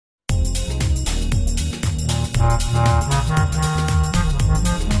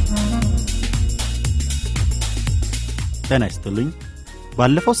ጤና ይስጥልኝ።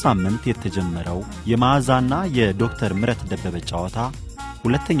 ባለፈው ሳምንት የተጀመረው የመዓዛና የዶክተር ምህረት ደበበ ጨዋታ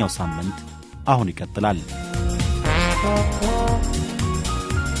ሁለተኛው ሳምንት አሁን ይቀጥላል።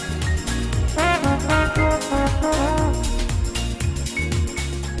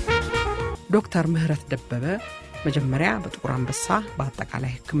 ዶክተር ምህረት ደበበ መጀመሪያ በጥቁር አንበሳ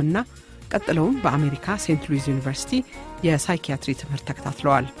በአጠቃላይ ሕክምና ቀጥለውም በአሜሪካ ሴንት ሉዊስ ዩኒቨርሲቲ የሳይኪያትሪ ትምህርት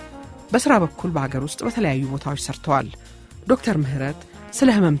ተከታትለዋል። በስራ በኩል በአገር ውስጥ በተለያዩ ቦታዎች ሰርተዋል። ዶክተር ምህረት ስለ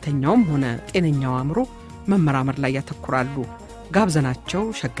ህመምተኛውም ሆነ ጤነኛው አእምሮ መመራመር ላይ ያተኩራሉ። ጋብዘናቸው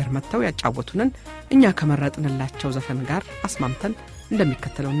ሸገር መጥተው ያጫወቱንን እኛ ከመረጥንላቸው ዘፈን ጋር አስማምተን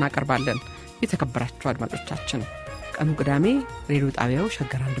እንደሚከተለው እናቀርባለን። የተከበራችሁ አድማጮቻችን፣ ቀኑ ቅዳሜ ሬዲዮ ጣቢያው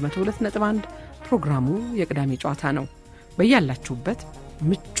ሸገር 102.1 ፕሮግራሙ የቅዳሜ ጨዋታ ነው። በያላችሁበት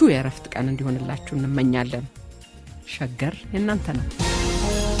ምቹ የእረፍት ቀን እንዲሆንላችሁ እንመኛለን። ሸገር የእናንተ ነው።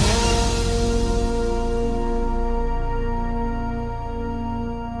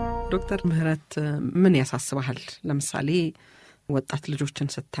 ዶክተር ምህረት ምን ያሳስባል? ለምሳሌ ወጣት ልጆችን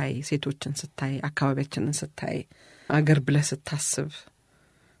ስታይ፣ ሴቶችን ስታይ፣ አካባቢያችንን ስታይ፣ አገር ብለህ ስታስብ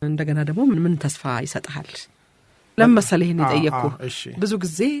እንደገና ደግሞ ምን ተስፋ ይሰጣል? ለምሳሌ ይሄን የጠየቁ ብዙ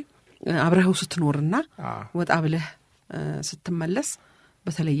ጊዜ አብረኸው ስትኖርና ወጣ ብለህ ስትመለስ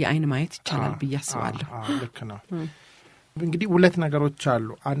በተለየ አይን ማየት ይቻላል ብዬ አስባለሁ። ልክ ነው። እንግዲህ ሁለት ነገሮች አሉ።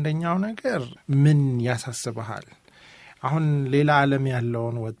 አንደኛው ነገር ምን ያሳስብሃል? አሁን ሌላ ዓለም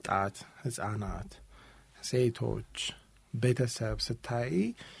ያለውን ወጣት፣ ህፃናት፣ ሴቶች፣ ቤተሰብ ስታይ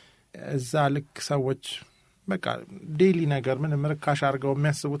እዛ ልክ ሰዎች በቃ ዴሊ ነገር ምንም ርካሽ አድርገው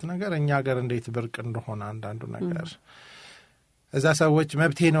የሚያስቡት ነገር እኛ ሀገር እንዴት ብርቅ እንደሆነ አንዳንዱ ነገር እዛ ሰዎች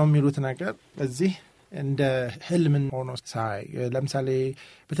መብቴ ነው የሚሉት ነገር እዚህ እንደ ህልም ሆኖ ሳይ፣ ለምሳሌ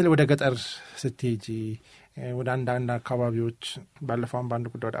በተለይ ወደ ገጠር ስትሄጂ ወደ አንዳንድ አካባቢዎች ባለፈው በአንድ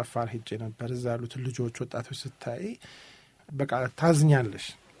ጉዳይ ወደ አፋር ሄጄ ነበር። እዛ ያሉት ልጆች፣ ወጣቶች ስታይ በቃ ታዝኛለሽ።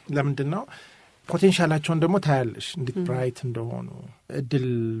 ለምንድን ነው ፖቴንሻላቸውን ደግሞ ታያለሽ እንዴት ብራይት እንደሆኑ። እድል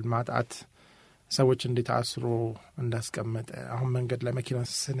ማጣት ሰዎች እንዴት አስሮ እንዳስቀመጠ። አሁን መንገድ ላይ መኪና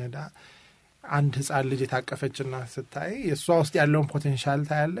ስነዳ አንድ ህፃን ልጅ የታቀፈችና ስታይ የእሷ ውስጥ ያለውን ፖቴንሻል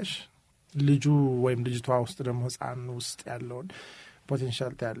ታያለሽ። ልጁ ወይም ልጅቷ ውስጥ ደግሞ ህፃን ውስጥ ያለውን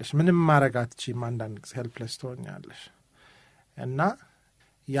ፖቴንሻል ታያለሽ። ምንም ማድረግ አትችይም። አንዳንድ ጊዜ ሄልፕለስ ትሆኛለሽ። እና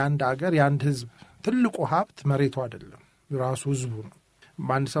የአንድ አገር የአንድ ህዝብ ትልቁ ሀብት መሬቱ አይደለም፣ ራሱ ህዝቡ ነው።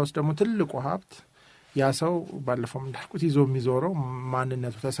 በአንድ ሰው ውስጥ ደግሞ ትልቁ ሀብት ያ ሰው ባለፈው እንዳልኩት ይዞ የሚዞረው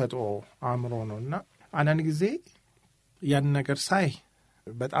ማንነቱ፣ ተሰጥኦ፣ አእምሮ ነው። እና አንዳንድ ጊዜ ያን ነገር ሳይ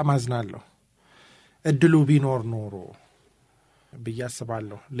በጣም አዝናለሁ። እድሉ ቢኖር ኖሮ ብዬ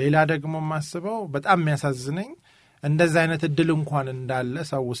አስባለሁ። ሌላ ደግሞ የማስበው በጣም የሚያሳዝነኝ እንደዛ አይነት እድል እንኳን እንዳለ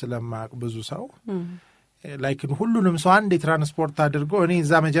ሰው ስለማያውቅ ብዙ ሰው ላይክን ሁሉንም ሰው አንድ ትራንስፖርት አድርጎ እኔ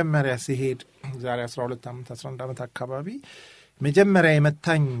እዛ መጀመሪያ ሲሄድ ዛሬ 12 ዓመት 11 ዓመት አካባቢ መጀመሪያ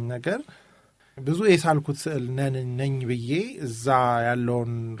የመታኝ ነገር ብዙ የሳልኩት ስዕል ነኝ ብዬ እዛ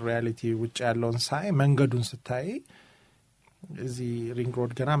ያለውን ሪያሊቲ ውጭ ያለውን ሳይ መንገዱን ስታይ እዚህ ሪንግ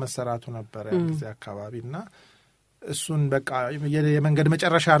ሮድ ገና መሰራቱ ነበር ጊዜ አካባቢና እሱን በቃ የመንገድ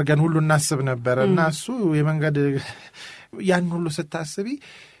መጨረሻ አድርገን ሁሉ እናስብ ነበር እና እሱ የመንገድ ያን ሁሉ ስታስቢ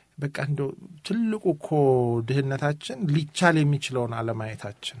በቃ እንደው ትልቁ እኮ ድህነታችን ሊቻል የሚችለውን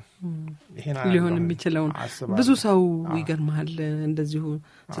አለማየታችን ይሄን ሊሆን የሚችለውን ብዙ ሰው ይገርማል። እንደዚሁ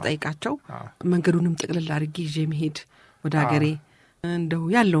ተጠይቃቸው መንገዱንም ጥቅልል አድርጌ ይዤ መሄድ ወደ ሀገሬ እንደው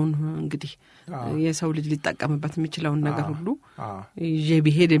ያለውን እንግዲህ የሰው ልጅ ሊጠቀምበት የሚችለውን ነገር ሁሉ ይዤ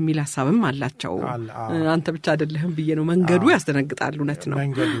ብሄድ የሚል ሐሳብም አላቸው። አንተ ብቻ አይደለህም ብዬ ነው። መንገዱ ያስደነግጣል። እውነት ነው።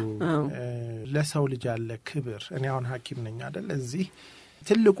 መንገዱ ለሰው ልጅ ያለ ክብር። እኔ አሁን ሐኪም ነኝ አይደል? እዚህ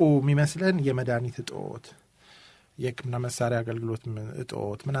ትልቁ የሚመስለን የመድኃኒት እጦት፣ የሕክምና መሳሪያ አገልግሎት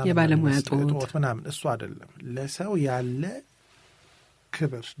እጦት ምናምን፣ የባለሙያ እጦት ምናምን እሱ አይደለም። ለሰው ያለ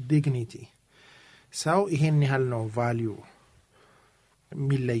ክብር፣ ዲግኒቲ። ሰው ይሄን ያህል ነው ቫልዩ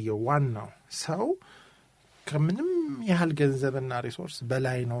የሚለየው። ዋናው ሰው ከምንም ያህል ገንዘብና ሪሶርስ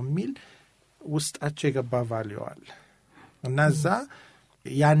በላይ ነው የሚል ውስጣቸው የገባ ቫልዩ አለ እና እዛ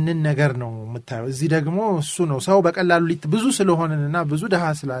ያንን ነገር ነው የምታየው። እዚህ ደግሞ እሱ ነው ሰው በቀላሉ ብዙ ስለሆነና ብዙ ደሃ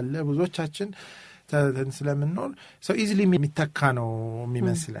ስላለ ብዙዎቻችን ስለምንኖር ሰው ኢዚሊ የሚተካ ነው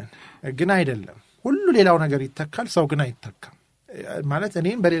የሚመስለን፣ ግን አይደለም። ሁሉ ሌላው ነገር ይተካል፣ ሰው ግን አይተካም። ማለት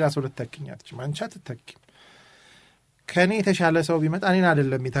እኔን በሌላ ሰው ልትተኪኝ አትችይም፣ አንቺ አትተኪም። ከኔ የተሻለ ሰው ቢመጣ እኔን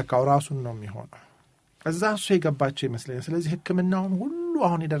አይደለም የሚተካው፣ ራሱን ነው የሚሆነው። እዛ እሱ የገባቸው ይመስለኛል። ስለዚህ ሕክምናውን ሁሉ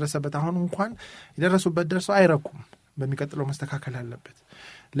አሁን የደረሰበት አሁን እንኳን የደረሱበት ደርሰው አይረኩም። በሚቀጥለው መስተካከል አለበት።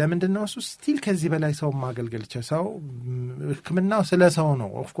 ለምንድን ነው እሱ ስቲል ከዚህ በላይ ሰው ማገልገል ይችላል? ሰው ሕክምናው ስለ ሰው ነው።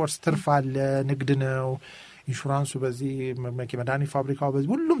 ኦፍ ኮርስ ትርፍ አለ፣ ንግድ ነው፣ ኢንሹራንሱ በዚህ መድኃኒት ፋብሪካው በዚህ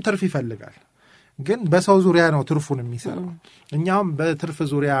ሁሉም ትርፍ ይፈልጋል። ግን በሰው ዙሪያ ነው ትርፉን የሚሰራው። እኛም በትርፍ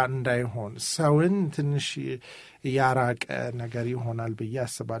ዙሪያ እንዳይሆን ሰውን ትንሽ ያራቀ ነገር ይሆናል ብዬ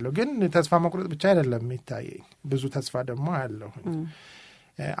አስባለሁ። ግን ተስፋ መቁረጥ ብቻ አይደለም የሚታየኝ፣ ብዙ ተስፋ ደግሞ አለው።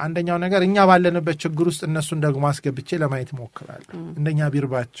 አንደኛው ነገር እኛ ባለንበት ችግር ውስጥ እነሱን ደግሞ አስገብቼ ለማየት ሞክራለሁ። እንደኛ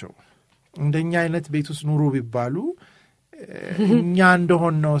ቢርባቸው እንደኛ አይነት ቤት ውስጥ ኑሮ ቢባሉ እኛ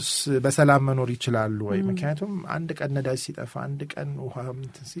እንደሆነውስ በሰላም መኖር ይችላሉ ወይ? ምክንያቱም አንድ ቀን ነዳጅ ሲጠፋ፣ አንድ ቀን ውሃ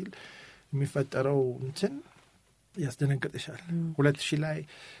እንትን ሲል የሚፈጠረው እንትን ያስደነግጥሻል። 2000 ላይ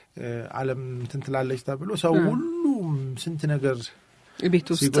ዓለም እንትን ትላለች ተብሎ ሰው ሁሉም ስንት ነገር ቤት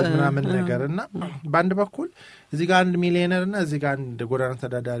ውስጥ ምናምን ነገር እና በአንድ በኩል እዚህ ጋር 1 ሚሊዮነር እና እዚህ ጋር አንድ ጎዳና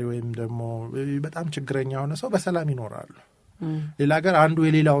ተዳዳሪ ወይም ደግሞ በጣም ችግረኛ የሆነ ሰው በሰላም ይኖራሉ። ሌላ ሀገር አንዱ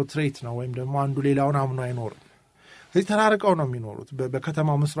የሌላው ትሬት ነው ወይም ደግሞ አንዱ ሌላውን አምኖ አይኖርም። እዚህ ተራርቀው ነው የሚኖሩት።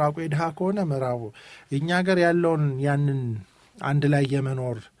 በከተማው ምስራቁ የድሃ ከሆነ ምዕራቡ፣ እኛ ሀገር ያለውን ያንን አንድ ላይ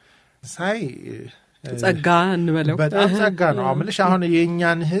የመኖር ሳይ ጸጋ እንበለው በጣም ጸጋ ነው አምልሽ። አሁን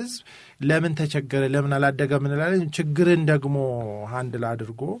የእኛን ህዝብ ለምን ተቸገረ ለምን አላደገም እንላለን። ችግርን ደግሞ ሃንድል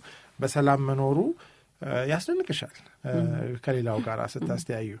አድርጎ በሰላም መኖሩ ያስደንቅሻል። ከሌላው ጋር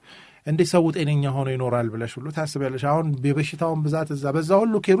ስታስተያዩ እንዴ ሰው ጤነኛ ሆኖ ይኖራል ብለሽ ሁሉ ታስቢያለሽ። አሁን የበሽታውን ብዛት በዛ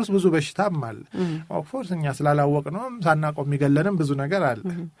ሁሉ ኬሩስ ብዙ በሽታም አለ። ኦፍኮርስ እኛ ስላላወቅ ነው ሳናውቀው የሚገለንም ብዙ ነገር አለ።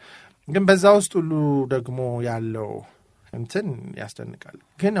 ግን በዛ ውስጥ ሁሉ ደግሞ ያለው እንትን ያስደንቃል።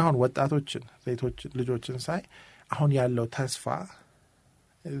 ግን አሁን ወጣቶችን፣ ሴቶችን፣ ልጆችን ሳይ አሁን ያለው ተስፋ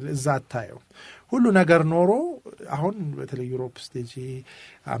እዛ አታየው። ሁሉ ነገር ኖሮ አሁን በተለይ ዩሮፕ ስቴጂ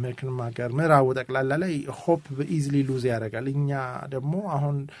አሜሪካን ሀገር ምዕራቡ ጠቅላላ ላይ ሆፕ በኢዝሊ ሉዝ ያደርጋል። እኛ ደግሞ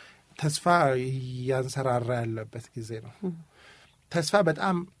አሁን ተስፋ እያንሰራራ ያለበት ጊዜ ነው። ተስፋ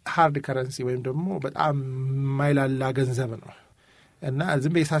በጣም ሃርድ ከረንሲ ወይም ደግሞ በጣም ማይላላ ገንዘብ ነው እና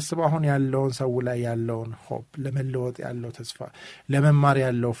ዝም ብዬ ሳስበው አሁን ያለውን ሰው ላይ ያለውን ሆፕ፣ ለመለወጥ ያለው ተስፋ፣ ለመማር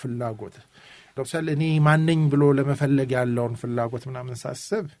ያለው ፍላጎት፣ ለምሳሌ እኔ ማንኝ ብሎ ለመፈለግ ያለውን ፍላጎት ምናምን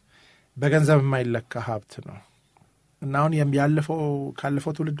ሳስብ በገንዘብ የማይለካ ሀብት ነው እና አሁን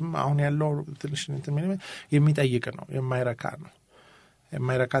ካለፈው ትውልድም አሁን ያለው ትንሽ የሚጠይቅ ነው፣ የማይረካ ነው።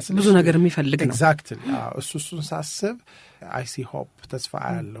 የማይረካ ብዙ ነገር የሚፈልግ ነው። ኤግዛክትሊ እሱን ሳስብ አይ ሲ ሆፕ ተስፋ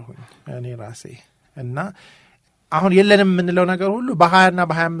አያለሁኝ እኔ ራሴ። እና አሁን የለንም የምንለው ነገር ሁሉ በ20 እና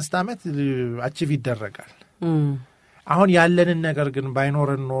በ25 ዓመት አቺቭ ይደረጋል። አሁን ያለንን ነገር ግን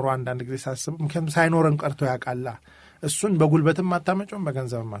ባይኖረን ኖሮ አንዳንድ ጊዜ ሳስብ ምክንያቱም ሳይኖረን ቀርቶ ያውቃላ። እሱን በጉልበትም አታመጪውም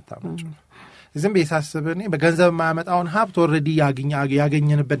በገንዘብም አታመጪውም። ዝም ብዬ ሳስብ እኔ በገንዘብ የማያመጣውን ሀብት ኦልሬዲ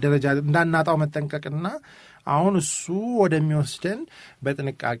ያገኘንበት ደረጃ እንዳናጣው መጠንቀቅና አሁን እሱ ወደሚወስደን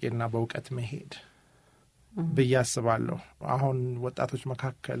በጥንቃቄና በእውቀት መሄድ ብዬ አስባለሁ። አሁን ወጣቶች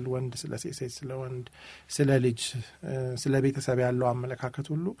መካከል ወንድ ስለ ሴት፣ ስለ ወንድ፣ ስለ ልጅ፣ ስለ ቤተሰብ ያለው አመለካከት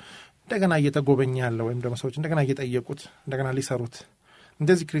ሁሉ እንደገና እየተጎበኘ ያለው ወይም ደግሞ ሰዎች እንደገና እየጠየቁት እንደገና ሊሰሩት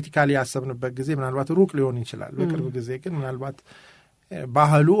እንደዚህ ክሪቲካሊ ያሰብንበት ጊዜ ምናልባት ሩቅ ሊሆን ይችላል። በቅርብ ጊዜ ግን ምናልባት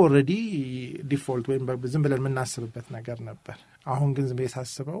ባህሉ ኦልሬዲ ዲፎልት ወይም ዝም ብለን የምናስብበት ነገር ነበር። አሁን ግን ዝም ብዬ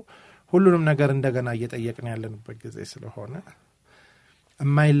ሳስበው ሁሉንም ነገር እንደገና እየጠየቅን ያለንበት ጊዜ ስለሆነ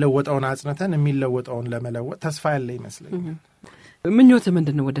የማይለወጠውን አጽንተን የሚለወጠውን ለመለወጥ ተስፋ ያለ ይመስለኛል። ምኞት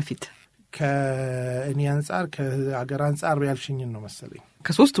ምንድን ነው ወደፊት? ከእኔ አንጻር ከአገር አንጻር ያልሽኝን ነው መሰለኝ።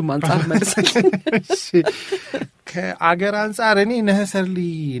 ከሶስቱም አንጻር መልሰልኝ። ከአገር አንጻር እኔ ነሰርሊ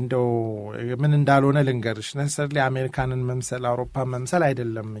እንደው ምን እንዳልሆነ ልንገርሽ። ነሰርሊ አሜሪካንን መምሰል አውሮፓን መምሰል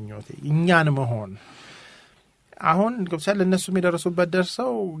አይደለም ምኞቴ፣ እኛን መሆን። አሁን ለምሳሌ እነሱም የደረሱበት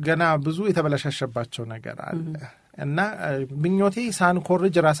ደርሰው ገና ብዙ የተበላሻሸባቸው ነገር አለ እና ምኞቴ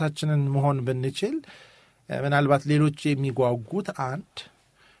ሳንኮርጅ ራሳችንን መሆን ብንችል ምናልባት ሌሎች የሚጓጉት አንድ፣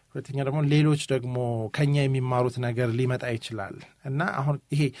 ሁለተኛ ደግሞ ሌሎች ደግሞ ከኛ የሚማሩት ነገር ሊመጣ ይችላል እና አሁን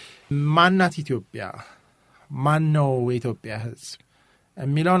ይሄ ማናት ኢትዮጵያ፣ ማን ነው የኢትዮጵያ ሕዝብ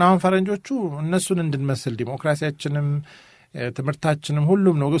የሚለውን አሁን ፈረንጆቹ እነሱን እንድንመስል ዲሞክራሲያችንም ትምህርታችንም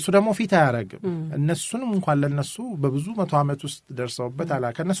ሁሉም ነው። እሱ ደግሞ ፊት አያረግም። እነሱንም እንኳን ለነሱ በብዙ 100 ዓመት ውስጥ ደርሰውበት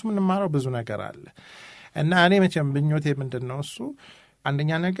አላ ከነሱ የምንማረው ብዙ ነገር አለ እና እኔ መቼም ብኞቴ ምንድን ነው እሱ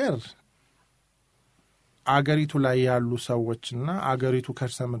አንደኛ ነገር አገሪቱ ላይ ያሉ ሰዎችና አገሪቱ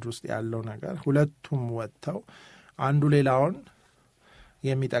ከርሰ ምድር ውስጥ ያለው ነገር ሁለቱም ወጥተው አንዱ ሌላውን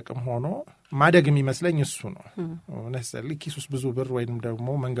የሚጠቅም ሆኖ ማደግ የሚመስለኝ እሱ ነው። ነሰሊ ኪስ ውስጥ ብዙ ብር ወይም ደግሞ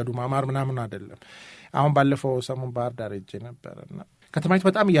መንገዱ ማማር ምናምን አይደለም። አሁን ባለፈው ሰሞን ባህር ዳር ሄጄ ነበርና ከተማይቱ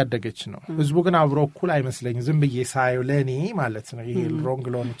በጣም እያደገች ነው። ህዝቡ ግን አብሮ እኩል አይመስለኝ ዝም ብዬ ሳየው ለእኔ ማለት ነው። ይሄ ሮንግ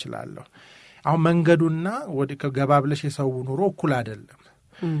ሊሆን ይችላለሁ። አሁን መንገዱና ወደ ገባ ብለሽ የሰው ኑሮ እኩል አይደለም።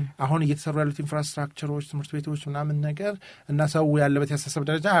 አሁን እየተሰሩ ያሉት ኢንፍራስትራክቸሮች፣ ትምህርት ቤቶች ምናምን ነገር እና ሰው ያለበት ያስተሳሰብ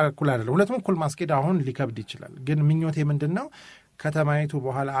ደረጃ እኩል አይደለም። ሁለቱም እኩል ማስኬድ አሁን ሊከብድ ይችላል። ግን ምኞቴ ምንድን ነው ከተማይቱ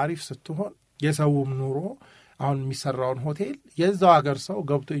በኋላ አሪፍ ስትሆን የሰውም ኑሮ አሁን የሚሰራውን ሆቴል የዛው ሀገር ሰው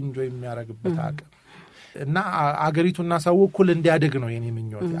ገብቶ ኢንጆይ የሚያደርግበት አቅም እና አገሪቱና ሰው እኩል እንዲያድግ ነው የኔ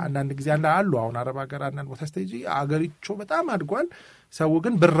ምኞት። አንዳንድ ጊዜ አሉ አሁን አረብ ሀገር አንዳንድ ቦታ ስትሄጂ አገሪቱ በጣም አድጓል፣ ሰው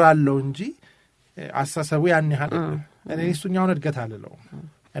ግን ብር አለው እንጂ አሳሰቡ ያን ያህል እኔ እሱኛውን እድገት አልለው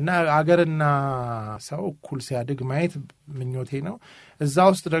እና አገርና ሰው እኩል ሲያድግ ማየት ምኞቴ ነው። እዛ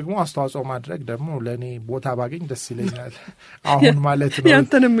ውስጥ ደግሞ አስተዋጽኦ ማድረግ ደግሞ ለእኔ ቦታ ባገኝ ደስ ይለኛል። አሁን ማለት ነው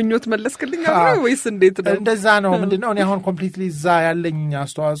ያንተንም ምኞት መለስክልኝ አለ ወይስ እንዴት ነው? እንደዛ ነው። ምንድነው እኔ አሁን ኮምፕሊትሊ እዛ ያለኝ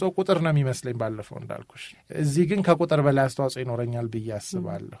አስተዋጽኦ ቁጥር ነው የሚመስለኝ ባለፈው እንዳልኩሽ። እዚህ ግን ከቁጥር በላይ አስተዋጽኦ ይኖረኛል ብዬ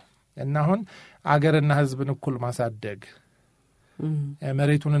አስባለሁ። እና አሁን አገርና ሕዝብን እኩል ማሳደግ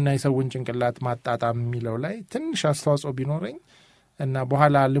መሬቱንና የሰውን ጭንቅላት ማጣጣም የሚለው ላይ ትንሽ አስተዋጽኦ ቢኖረኝ እና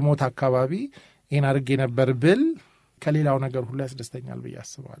በኋላ ልሞት አካባቢ ይሄን አድርጌ ነበር ብል ከሌላው ነገር ሁሉ ያስደስተኛል ብዬ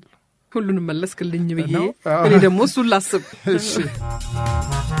አስባለሁ። ሁሉንም መለስክልኝ ብዬ እኔ ደግሞ እሱን ላስብ። እሺ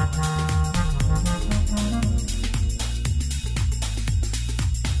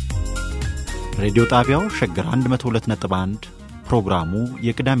ሬዲዮ ጣቢያው ሸገር 102.1 ፕሮግራሙ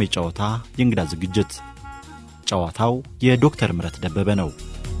የቅዳሜ ጨዋታ የእንግዳ ዝግጅት። ጨዋታው የዶክተር ምህረት ደበበ ነው።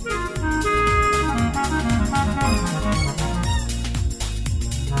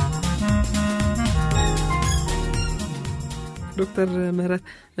 ዶክተር ምህረት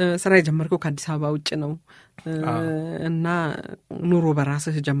ስራ የጀመርከው ከአዲስ አበባ ውጭ ነው እና ኑሮ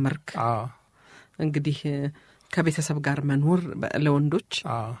በራስህ ጀመርክ። እንግዲህ ከቤተሰብ ጋር መኖር ለወንዶች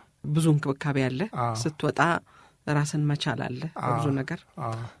ብዙ እንክብካቤ አለ። ስትወጣ ራስን መቻል አለ ብዙ ነገር።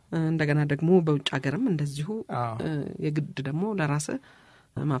 እንደገና ደግሞ በውጭ ሀገርም እንደዚሁ የግድ ደግሞ ለራስህ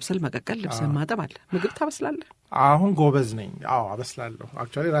ማብሰል፣ መቀቀል፣ ልብስ ማጠብ አለ። ምግብ ታበስላለህ? አሁን ጎበዝ ነኝ። አበስላለሁ።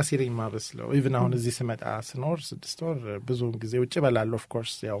 አክቹዋሊ ራሴ ነኝ ማበስለው። ኢቭን አሁን እዚህ ስመጣ ስኖር 6 ወር ብዙውን ጊዜ ውጭ በላለሁ። ኦፍ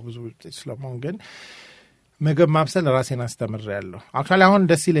ኮርስ ያው ብዙ ውጭ ስለመሆን ግን ምግብ ማብሰል ራሴን አስተምሬያለሁ። አክቹዋሊ አሁን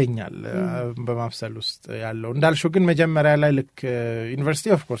ደስ ይለኛል በማብሰል ውስጥ ያለው። እንዳልሽው ግን መጀመሪያ ላይ ልክ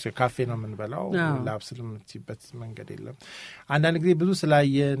ዩኒቨርሲቲ ኦፍ ኮርስ ካፌ ነው የምንበላው፣ ላብስል የምትይበት መንገድ የለም። አንዳንድ ጊዜ ብዙ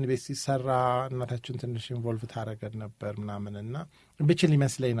ስላየን ቤት ሲሰራ እናታችን ትንሽ ኢንቮልቭ ታደረገን ነበር ምናምንና ብችል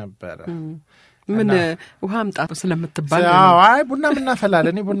ይመስለኝ ነበረ። ምን ውሃ አምጣ ስለምትባል አይ ቡና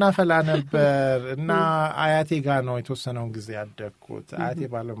ምናፈላለን። እኔ ቡና ፈላ ነበር እና አያቴ ጋር ነው የተወሰነውን ጊዜ ያደግኩት። አያቴ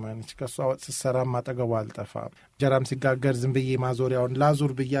ባለሙያ ነች። ከሷ ወጥ ስትሰራ ማጠገቡ አልጠፋም። እንጀራም ሲጋገር ዝም ብዬ ማዞሪያውን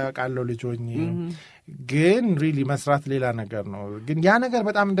ላዙር ብዬ አውቃለሁ ልጅ ሆኜ። ግን ሪሊ መስራት ሌላ ነገር ነው። ግን ያ ነገር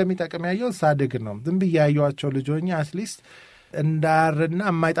በጣም እንደሚጠቅም ያየው ሳድግ ነው። ዝም ብዬ ያየኋቸው ልጅ ሆኜ አትሊስት እንዳርና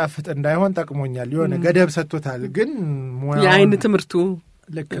የማይጣፍጥ እንዳይሆን ጠቅሞኛል። የሆነ ገደብ ሰጥቶታል። ግን የአይን ትምህርቱ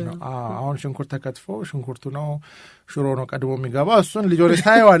ልክ ነው። አሁን ሽንኩርት ተከትፎ ሽንኩርቱ ነው ሽሮ ነው ቀድሞ የሚገባው። እሱን ልጆች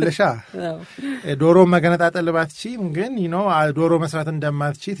ታየዋለሻ። ዶሮ መገነጣጠል ባትችይም ግን ዶሮ መስራት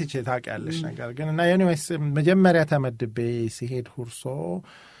እንደማትቺ ታውቂያለሽ ነገር ግን እና ዩኒቨርስ መጀመሪያ ተመድቤ ሲሄድ ሁርሶ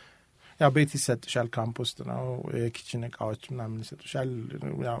ያው ቤት ይሰጥሻል። ካምፖስት ነው የኪችን እቃዎች ምናምን ይሰጥሻል።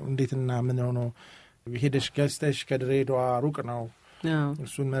 ያው እንዴትና ምን ሆኖ ሄደሽ ገዝተሽ ከድሬዳዋ ሩቅ ነው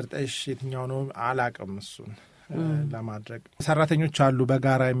እሱን መርጠሽ የትኛው ነው አላቅም እሱን ለማድረግ ሰራተኞች አሉ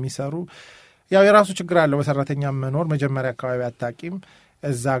በጋራ የሚሰሩ። ያው የራሱ ችግር አለው በሰራተኛ መኖር። መጀመሪያ አካባቢ አታቂም።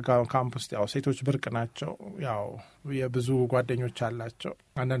 እዛ ጋር ካምፕስ ያው ሴቶች ብርቅ ናቸው። ያው የብዙ ጓደኞች አላቸው።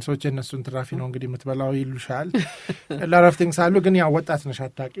 አንዳንድ ሰዎች የነሱን ትራፊ ነው እንግዲህ የምትበላው ይሉሻል። ለረፍቲንግ ሳሉ ግን ያው ወጣት ነሽ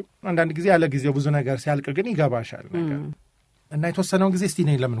አታቂም። አንዳንድ ጊዜ ያለ ጊዜው ብዙ ነገር ሲያልቅ ግን ይገባሻል ነገር እና የተወሰነው ጊዜ እስቲ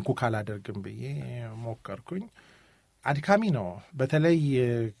ነኝ ለምን ኩክ አላደርግም ብዬ ሞከርኩኝ። አድካሚ ነው። በተለይ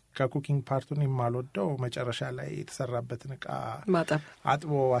ከኩኪንግ ፓርቱን የማልወደው መጨረሻ ላይ የተሰራበትን እቃ ማጠብ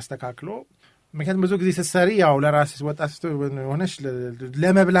አጥቦ አስተካክሎ። ምክንያቱም ብዙ ጊዜ ስትሰሪ ያው ለራስሽ ወጣት ሆነሽ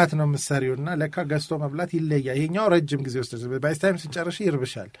ለመብላት ነው የምትሰሪውና ለካ ገዝቶ መብላት ይለያል። ይሄኛው ረጅም ጊዜ ወስደሽ ባይ ታይም ስጨርሺ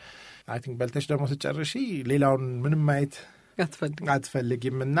ይርብሻል። አይ ቲንክ በልተሽ ደግሞ ስጨርሺ ሌላውን ምንም ማየት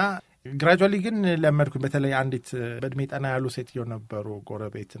አትፈልጊም እና ግራጁዋሊ ግን ለመድኩኝ። በተለይ አንዲት በእድሜ ጠና ያሉ ሴትዮ ነበሩ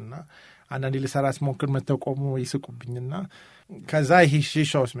ጎረቤትና አንዳንዴ ልሰራ ስሞክር መተው ቆሙ ይስቁብኝና ከዛ ይሄ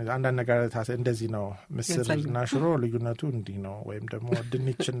ሺሻውስ አንዳንድ ነገር እንደዚህ ነው ምስርና ሽሮ ልዩነቱ እንዲህ ነው ወይም ደግሞ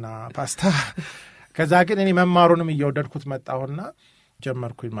ድንችና ፓስታ። ከዛ ግን እኔ መማሩንም እየወደድኩት መጣሁና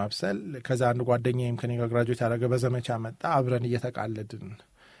ጀመርኩኝ ማብሰል። ከዛ አንድ ጓደኛዬም ከኔ ጋር ግራጁዌት ያደረገ በዘመቻ መጣ። አብረን እየተቃለድን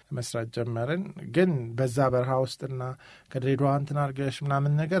መስራት ጀመርን። ግን በዛ በረሃ ውስጥና ከድሬዳዋ እንትን አድርገሽ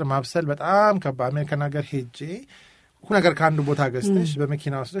ምናምን ነገር ማብሰል በጣም ከባድ። አሜሪካን ሀገር ሄጄ ሁሉ ነገር ከአንድ ቦታ ገዝተሽ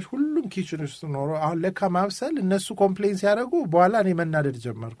በመኪና ወስደሽ ሁሉም ኪችን ውስጥ ኖሮ አሁን ለካ ማብሰል እነሱ ኮምፕሌን ሲያደርጉ በኋላ እኔ መናደድ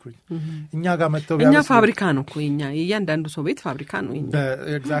ጀመርኩኝ። እኛ ጋር መጥተው እኛ ፋብሪካ ነው እኮ እያንዳንዱ ሰው ቤት ፋብሪካ ነው።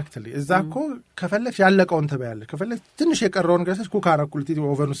 ኤግዛክትሊ እዛ እኮ ከፈለግሽ ያለቀውን ትበያለሽ፣ ከፈለግሽ ትንሽ የቀረውን ገዝተሽ ኩክ አረኩልቲ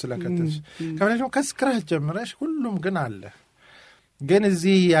ኦቨን ውስጥ ስለከተሽ፣ ከፈለግሽ ከስክራች ጀምረሽ ሁሉም ግን አለ ግን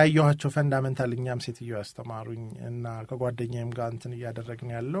እዚህ ያየኋቸው ፈንዳሜንታል እኛም ሴትዮ ያስተማሩኝ እና ከጓደኛዬም ጋር እንትን እያደረግን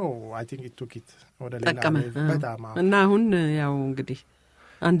ያለው አይ ቲንክ ኢት ቱክ ኢት ወደ ሌላ በጣም እና አሁን ያው እንግዲህ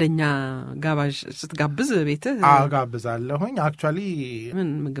አንደኛ ጋባዥ ስትጋብዝ ቤትህ ጋብዛለሁኝ አክቹአሊ ምን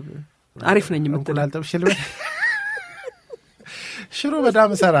ምግብ አሪፍ ነኝ የምትለው እንቁላል ጥብስ ሽሮ በጣም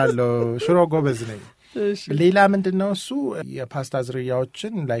እሰራለሁ ሽሮ ጎበዝ ነኝ ሌላ ምንድነው እሱ የፓስታ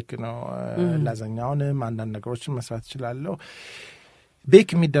ዝርያዎችን ላይክ ነው ላዛኛውንም አንዳንድ ነገሮችን መስራት እችላለሁ ቤክ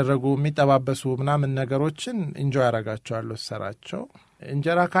የሚደረጉ የሚጠባበሱ ምናምን ነገሮችን ኢንጆይ አደርጋቸዋለሁ ሰራቸው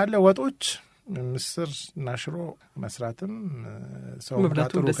እንጀራ ካለ ወጦች ምስር እና ሽሮ መስራትም ሰው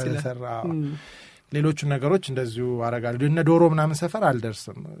ባጥሩ ከሰራ ሌሎች ነገሮች እንደዚሁ አረጋለሁ እነ ዶሮ ምናምን ሰፈር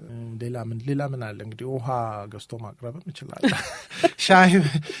አልደርስም ሌላ ምን አለ እንግዲህ ውሃ ገዝቶ ማቅረብም ይችላል ሻይ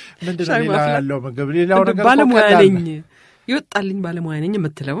ምንድነው ሌላ ያለው ምግብ ሌላው ነገር ባለሙያ ነኝ ይወጣልኝ ባለሙያ ነኝ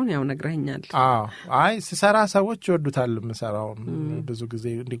የምትለውን ያው ነግረኛል አይ ሲሰራ ሰዎች ይወዱታል መስራው ብዙ ጊዜ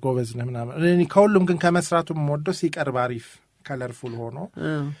እንዲጎበዝ ነው ምናምን እኔ ከሁሉም ግን ከመስራቱም ወዶ ሲቀርብ አሪፍ ከለርፉል ሆኖ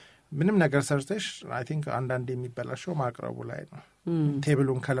ምንም ነገር ሰርተሽ አይ ቲንክ አንዳንዴ የሚበላሸው ማቅረቡ ላይ ነው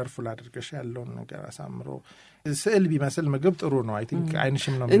ቴብሉን ከለርፉል አድርገሽ ያለውን ነገር አሳምሮ ስዕል ቢመስል ምግብ ጥሩ ነው አይ ቲንክ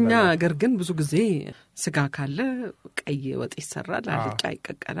አይንሽም ነው እኛ ሀገር ግን ብዙ ጊዜ ስጋ ካለ ቀይ ወጥ ይሰራል አልጫ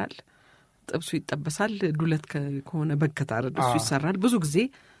ይቀቀላል ጥብሱ ይጠበሳል ዱለት ከሆነ በከታረድ እሱ ይሰራል ብዙ ጊዜ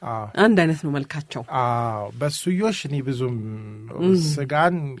አንድ አይነት ነው መልካቸው በሱዮሽ እኔ ብዙም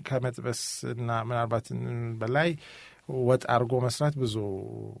ስጋን ከመጥበስ እና ምናልባት በላይ ወጥ አርጎ መስራት ብዙ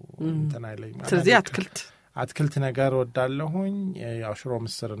እንትን አይለኝ ስለዚህ አትክልት ነገር ወዳለሁኝ ያው ሽሮ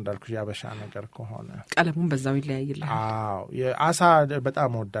ምስር እንዳልኩሽ ያበሻ ነገር ከሆነ ቀለሙን በዛው ይለያይል የአሳ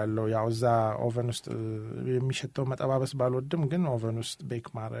በጣም ወዳለሁ ያው እዛ ኦቨን ውስጥ የሚሸተው መጠባበስ ባልወድም ግን ኦቨን ውስጥ ቤክ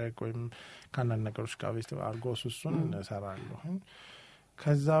ማድረግ ወይም ካናን ነገሮች ጋር ቤት አርጎ እሱን እሰራለሁኝ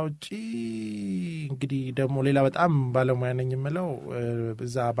ከዛ ውጪ እንግዲህ ደግሞ ሌላ በጣም ባለሙያ ነኝ የምለው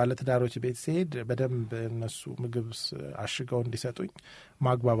እዛ ባለትዳሮች ቤት ሲሄድ በደንብ እነሱ ምግብ አሽገው እንዲሰጡኝ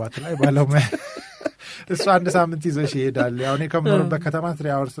ማግባባት ላይ ባለሙያ እሱ አንድ ሳምንት ይዘሽ ይሄዳል ያው እኔ ከምኖርበት ከተማ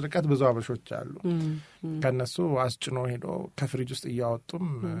 3 አወርስ ርቀት ብዙ አበሾች አሉ ከነሱ አስጭኖ ሄዶ ከፍሪጅ ውስጥ እያወጡም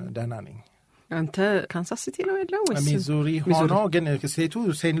ደህና ነኝ አንተ ካንሳስ ሲቲ ነው ያለው ወይስ ሚዙሪ ሆኖ ግን ሴቱ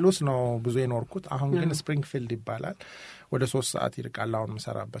ሴንት ሉስ ነው ብዙ የኖርኩት አሁን ግን ስፕሪንግፊልድ ይባላል ወደ 3 ሰዓት ይርቃል አሁን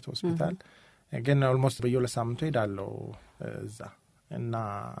መሰራበት ሆስፒታል ግን ኦልሞስት በየሁለት ሳምንቱ ሄዳለሁ እዛ እና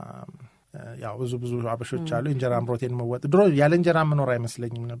ያው ብዙ አበሾች አሉ እንጀራ ፕሮቲን መወጥ ድሮ ያለ እንጀራ መኖር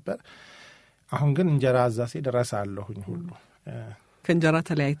አይመስለኝም ነበር አሁን ግን እንጀራ እዛ ሲሄድ እረሳለሁኝ ሁሉ ከእንጀራ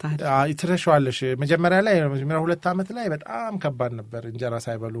ተለያይታል ይትረሻዋለሽ መጀመሪያ ላይ 2 አመት ላይ በጣም ከባድ ነበር እንጀራ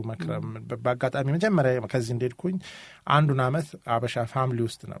ሳይበሉ መክረም በአጋጣሚ መጀመሪያ ከዚህ እንደሄድኩኝ አንዱን አመት አበሻ ፋሚሊ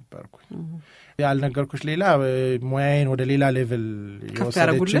ውስጥ ነበርኩኝ ያልነገርኩሽ ሌላ ሙያዬን ወደ ሌላ ሌቭል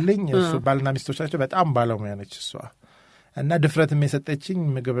ይወሰደችልኝ እሱ ባልና ሚስቶቻቸው በጣም ባለሙያ ነች እሷ እና ድፍረትም የሰጠችኝ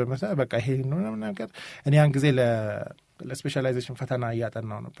ምግብ መሰለ በቃ ይሄ ነው ነገር እኔ ያን ጊዜ ለስፔሻላይዜሽን ፈተና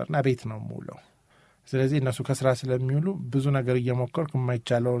እያጠናው ነበርና ቤት ነው ሙሉ ስለዚህ እነሱ ከስራ ስለሚውሉ ብዙ ነገር እየሞከርኩ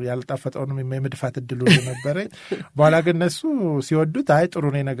የማይቻለው ያልጣፈጠውንም የመድፋት እድሉ ነበረ በኋላ ግን እነሱ ሲወዱት አይ ጥሩ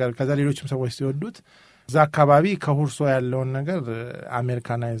ነው ነገር ከዛ ሌሎችም ሰዎች ሲወዱት እዛ አካባቢ ከሁርሶ ያለውን ነገር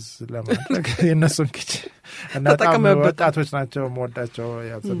አሜሪካናይዝ ለማድረግ የነሱን ኪች እና በጣም ወጣቶች ናቸው መወዳቸው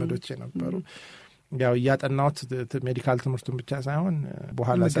ያው ዘመዶቼ ነበሩ ያው እያጠናሁት ሜዲካል ትምህርቱን ብቻ ሳይሆን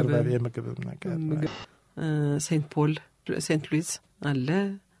በኋላ ሰርቫይቭ የምግብ ነገር ሴንት ፖል ሴንት ሉዊስ አለ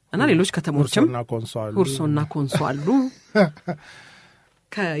እና ሌሎች ከተሞችም ሁርሶና ኮንሶ አሉ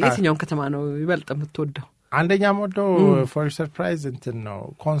ከየትኛው ከተማ ነው ይበልጥ የምትወደው አንደኛ ሞዶ ፎር ሰርፕራይዝ እንትን ነው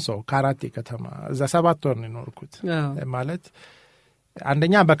ኮንሶ ካራቴ ከተማ እዛ 7 ወር ነው የኖርኩት ማለት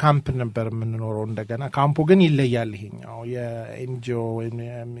አንደኛ በካምፕ ነበር የምንኖረው እንደገና ካምፑ ግን ይለያል ይሄኛው የኤንጂኦ ወይም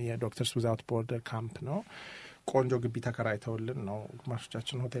የዶክተርስ ዊዛውት ቦርደር ካምፕ ነው ቆንጆ ግቢ ተከራይተውልን ነው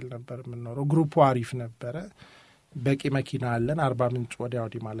ግማሾቻችን ሆቴል ነበር የምንኖረው ግሩፑ አሪፍ ነበረ በቂ መኪና አለን 40 ምንጭ ወዲያ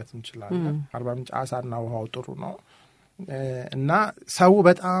ወዲህ ማለት እንችላለን 40 ምንጭ አሳና ውሃው ጥሩ ነው እና ሰው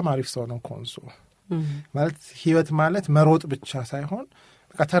በጣም አሪፍ ሰው ነው ኮንሶ ማለት ህይወት ማለት መሮጥ ብቻ ሳይሆን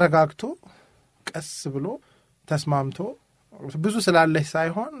በቃ ተረጋግቶ ቀስ ብሎ ተስማምቶ ብዙ ስላለሽ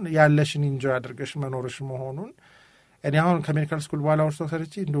ሳይሆን ያለሽን ኢንጆይ አድርገሽ መኖርሽ መሆኑን እኔ አሁን ከሜዲካል ስኩል በኋላ ወርሶ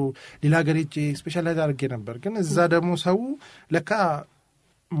ሰርቼ እንደው ሌላ ሀገር ሄጄ ስፔሻላይዝ አድርጌ ነበር ግን እዛ ደግሞ ሰው ለካ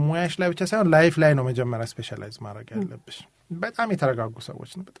ሙያሽ ላይ ብቻ ሳይሆን ላይፍ ላይ ነው መጀመሪያ ስፔሻላይዝ ማድረግ ያለብሽ በጣም የተረጋጉ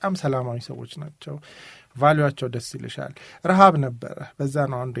ሰዎች ነው በጣም ሰላማዊ ሰዎች ናቸው ቫልዩአቸው ደስ ይልሻል ረሃብ ነበረ በዛ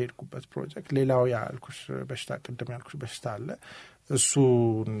ነው አንዱ የሄድኩበት ፕሮጀክት ሌላው ያልኩሽ በሽታ ቅድም ያልኩሽ በሽታ አለ እሱ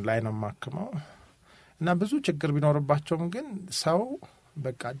ላይ ነው ማክመው እና ብዙ ችግር ቢኖርባቸውም ግን ሰው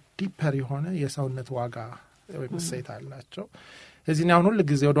በቃ ዲፐር የሆነ የሰውነት ዋጋ ወይም እሴት አላቸው እዚህ ነው ሁሉ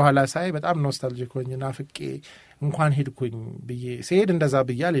ጊዜ ወደ ኋላ ሳይ በጣም ኖስታልጂክ ሆኜ ናፍቄ እንኳን ሄድኩኝ ብዬ ሲሄድ እንደዛ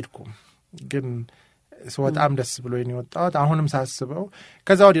ብዬ አልሄድኩም ግን በጣም ደስ ብሎኝ ነው የወጣሁት አሁንም ሳስበው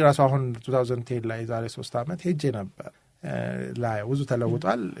ከዛ ወዲህ ራሱ አሁን 2010 ላይ ዛሬ 3 ዓመት ሄጄ ነበር ላይ ብዙ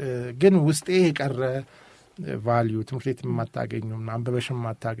ተለውጧል ግን ውስጤ የቀረ ቫልዩ ትምህርት ቤት የማታገኙም አንበበሽም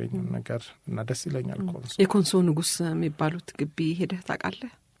የማታገኙም ነገር እና ደስ ይለኛል ኮንሶ የኮንሶ ንጉስ የሚባሉት ግቢ ሄደህ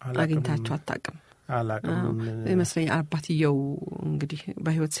ታውቃለህ አግኝታቸው አታውቅም አላውቅም ይመስለኛል አባትየው እንግዲህ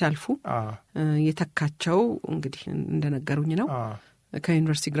በህይወት ሲያልፉ የተካቸው እንግዲህ እንደነገሩኝ ነው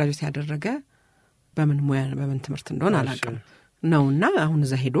ከዩኒቨርሲቲ ግራጁዌት ያደረገ በምን ሙያ በምን ትምህርት እንደሆነ አላውቅም ነውና አሁን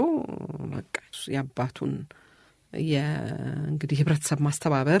እዛ ሄዶ በቃ ያባቱን የእንግዲህ ህብረተሰብ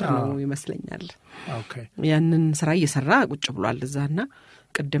ማስተባበር ነው ይመስለኛል ኦኬ ያንን ስራ እየሰራ ቁጭ ብሏል እዛና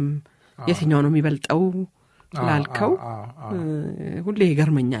ቅድም የትኛው ነው የሚበልጠው ላልከው ሁሌ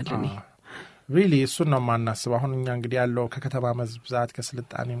ይገርመኛል እኔ ሪሊ እሱን ነው ማናስብ አሁን እኛ እንግዲህ ያለው ከከተማ መብዛት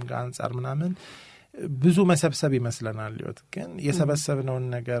ከስልጣኔም ጋር አንፃር ምናምን ብዙ መሰብሰብ ይመስለናል ይወት ግን የሰበሰብነውን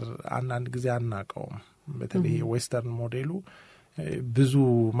ነገር አንድ ጊዜ አናቀውም በተለይ ዌስተርን ሞዴሉ ብዙ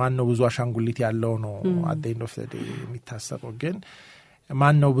ማን ነው ብዙ አሻንጉሊት ያለው ነው at the end of the day የሚታሰበው ግን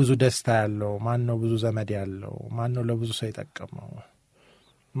ማን ነው ብዙ ደስታ ያለው ማን ነው ብዙ ዘመድ ያለው ማን ነው ለብዙ ሰው የጠቀመው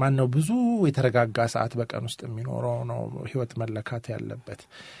ማን ነው ብዙ የተረጋጋ ሰዓት በቀን ውስጥ የሚኖረው ነው ህይወት መለካት ያለበት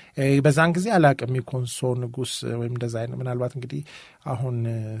በዛን ጊዜ አላቅም የኮንሶ ንጉስ ወይም ዲዛይን ምናልባት እንግዲህ አሁን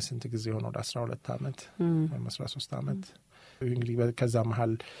ስንት ጊዜ ሆነ ወደ 12 ዓመት ወይም 13 ዓመት እንግዲህ ከዛ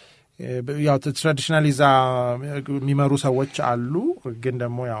መሃል ያው ትራዲሽናሊ ዛ የሚመሩ ሰዎች አሉ ግን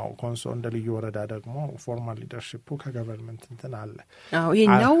ደግሞ ያው ኮንሶ እንደ ልዩ ወረዳ ደግሞ ፎርማል ሊደርሺፑ ከገቨርንመንት እንትን አለ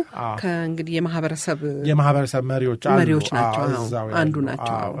ይሄኛው ከእንግዲህ የማህበረሰብ መሪዎች ናቸው አንዱ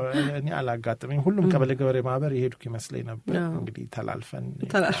ናቸው እኔ አላጋጥመኝ ሁሉም ቀበሌ ገበሬ ማህበር ይሄዱክ ይመስለኝ ነበር እንግዲህ ተላልፈን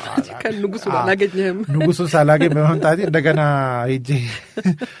ከንጉሱ አላገኘህም ንጉሱ ሳላገኝ በመምጣቴ እንደገና ሄጄ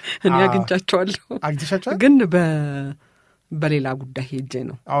እኔ አግኝቻቸዋለሁ ግን በሌላ ጉዳይ ሄጄ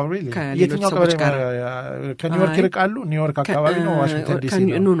ነው የትኛው ቀበሌ ከኒውዮርክ ይርቃሉ ኒውዮርክ አካባቢ ነው ዋሽንግተን ዲሲ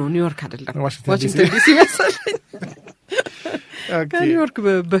ነው ኒውዮርክ አይደለም ዋሽንግተን ዲሲ መሰለኝ ከኒውዮርክ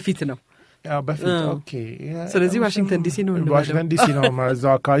በፊት ነው በፊት ኦኬ ስለዚህ ዋሽንግተን ዲሲ ነው ዋሽንግተን ዲሲ ነው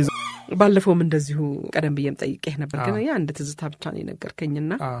ማዛው አካባቢ ባለፈውም እንደዚሁ ቀደም ብዬም ጠይቄህ ነበር ግን ያ እንደ ትዝታ ብቻ ነው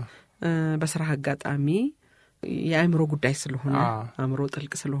የነገርከኝና በስራ አጋጣሚ የአእምሮ ጉዳይ ስለሆነ አእምሮ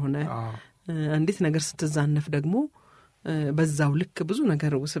ጥልቅ ስለሆነ አንዲት ነገር ስትዛነፍ ደግሞ በዛው ልክ ብዙ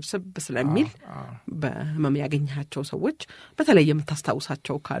ነገር ውስብስብ ስለሚል በህመም ያገኛቸው ሰዎች በተለይ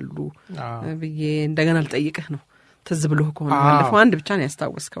የምታስታውሳቸው ካሉ ብዬ እንደገና ልጠይቅህ ነው ትዝ ብሎ ከሆነ ባለፈው አንድ ብቻ ነው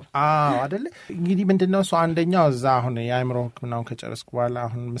ያስታወስከው አይደለ እንግዲህ ምንድነው እሱ አንደኛው እዛ አሁን የአእምሮ ህክምናውን ከጨረስኩ በኋላ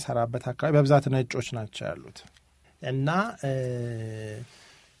አሁን መሰራበት አካባቢ በብዛት ነጮች ናቸው ያሉት እና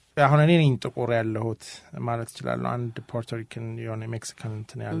አሁን እኔ ነኝ ጥቁር ያለሁት ማለት ይችላል አንድ ፖርቶሪካን የሆነ ሜክሲካን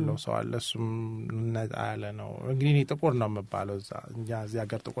እንትን ያለው ሰው አለ እሱም ነጣ ያለ ነው እንግዲህ እኔ ጥቁር ነው የምባለው እዚህ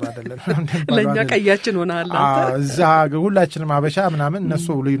ሀገር ጥቁር አይደለም ለኛ ቀያችን ሆናል አንተ እዛ ሁላችንም አበሻ ምናምን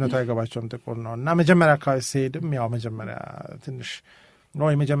እነሱ ልዩነቱ አይገባቸውም ጥቁር ነው እና መጀመሪያ አካባቢ ሲሄድም ያው መጀመሪያ ትንሽ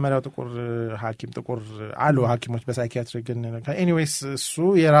ነው የመጀመሪያው ጥቁር ሐኪም ጥቁር አሉ ሐኪሞች በሳይኪያትሪ ግን ኤኒዌይስ እሱ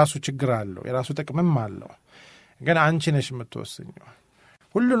የራሱ ችግር አለው የራሱ ጥቅምም አለው ግን አንቺ ነሽ የምትወስኚው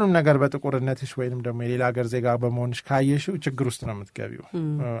ሁሉንም ነገር በጥቁርነትሽ ወይንም ደግሞ የሌላ ሀገር ዜጋ በመሆንሽ ካየሽው ችግር ውስጥ ነው የምትገቢው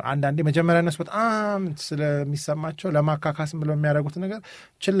አንዳንዴ መጀመሪያ እነሱ በጣም ስለሚሰማቸው ለማካካስም ብለው የሚያደርጉት ነገር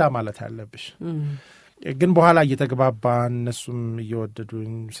ችላ ማለት አለብሽ ግን በኋላ እየተግባባን እነሱም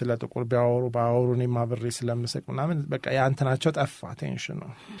እየወደዱኝ ስለ ጥቁር ቢያወሩ እኔም አብሬ ስለምስቅ ምናምን በቃ ያንተናቸው ጠፋ ቴንሽን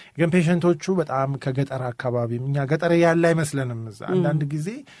ነው ግን ፔሸንቶቹ በጣም ከገጠር አካባቢ እኛ ገጠር ያለ አይመስለንም እዛ አንዳንድ ጊዜ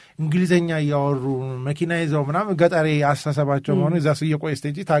እንግሊዘኛ እያወሩ መኪና ይዘው ምናምን ገጠሬ አስተሳሰባቸው መሆኑ እዛ እየቆየ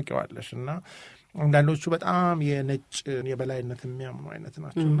ስቴጂ ታውቂዋለሽ እና አንዳንዶቹ በጣም የነጭ የበላይነት የሚያምኑ አይነት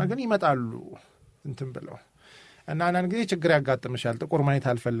ናቸው እና ግን ይመጣሉ እንትን ብለው እና አንዳንድ ጊዜ ችግር ያጋጥምሻል ጥቁር ማየት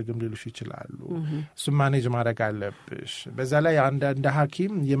አልፈልግም ሊሉሽ ይችላሉ እሱም ማኔጅ ማድረግ አለብሽ በዛ ላይ እንደ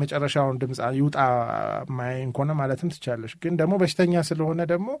ሐኪም የመጨረሻውን ድምፅ ይውጣ ማየን ከሆነ ማለትም ትቻለሽ ግን ደግሞ በሽተኛ ስለሆነ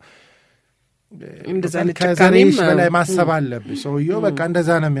ደግሞ እንደዛ ከዛሬሽ በላይ ማሰብ አለብሽ ሰውየው በቃ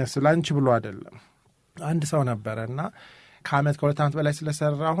እንደዛ ነው የሚያስብ አንቺ ብሎ አይደለም አንድ ሰው ነበረና ከአመት ከሁለት ዓመት በላይ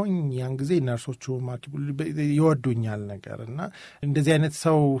ስለሰራሁኝ ያን ጊዜ ነርሶቹ ይወዱኛል ነገርና እንደዚህ አይነት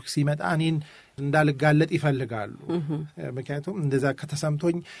ሰው ሲመጣ እኔን እንዳልጋለጥ ይፈልጋሉ ምክንያቱም እንደዛ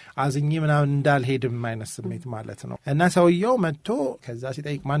ከተሰምቶኝ አዝኜ ምናምን እንዳልሄድም አይነት ስሜት ማለት ነው እና ሰውየው መጥቶ ከዛ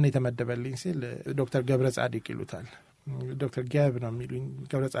ሲጠይቅ ማን የተመደበልኝ ሲል ዶክተር ገብረ ጻዲቅ ይሉታል ዶክተር ገብረ ነው የሚሉኝ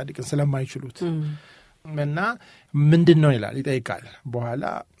ገብረ ጻዲቅን ስለማይችሉት እና ምንድነው ይላል ይጠይቃል በኋላ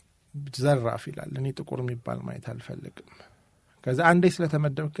ዘራፍ ይላል እኔ ጥቁር የሚባል ማየት አልፈልግም ከዛ አንዴ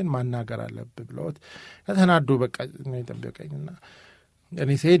ስለተመደብክን ማናገር አለብህ ብለውት ከተናዶ በቃ ነው የጠበቀኝና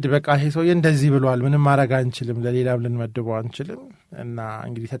እኔ ስሄድ በቃ ይሄ ሰውዬ እንደዚህ ብሏል፣ ምንም ማድረግ አንችልም፣ ለሌላም ልንመድበው አንችልም እና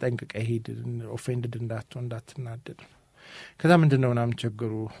እንግዲህ ተጠንቅቀህ ሂድ፣ ኦፌንድድ እንዳትናደድ። ከዛ ምንድነው ምናምን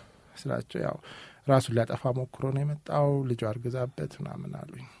ችግሩ ስላቸው ያው ራሱን ሊያጠፋ ሞክሮ ነው የመጣው፣ ልጁ አርግዛበት ምናምን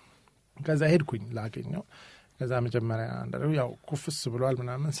አሉኝ። ከዛ ሄድኩኝ ላገኘው። ከዛ መጀመሪያ እንደው ያው ኩፍስ ብሏል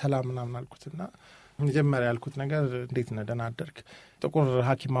ምናምን ሰላም ምናምን አልኩትና መጀመሪያ ያልኩት ነገር እንዴት ነው ደህና አደርክ፣ ጥቁር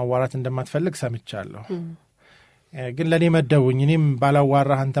ሐኪም ማዋራት እንደማትፈልግ ሰምቻለሁ፣ ግን ለኔ መደቡኝ፣ እኔም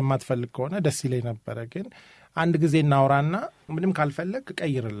ባላዋራህ አንተ ማትፈልግ ከሆነ ደስ ይለኝ ነበረ፣ ግን አንድ ጊዜ እናውራና ምንም ካልፈለግ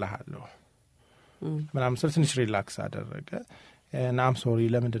ቀይርልሃለሁ ምናምን ስል ትንሽ ሪላክስ አደረገ። ናም ሶሪ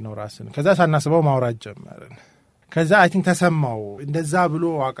ለምንድን ነው ራስን። ከዛ ሳናስበው ማውራት ጀመርን። ከዛ አይ ቲንክ ተሰማው እንደዛ ብሎ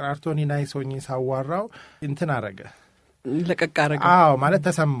አቅራርቶኒ ናይሶኝ ሳዋራው እንትን አረገ ለቀቅ አረገ። አዎ ማለት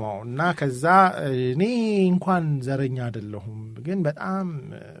ተሰማው እና ከዛ እኔ እንኳን ዘረኛ አይደለሁም ግን በጣም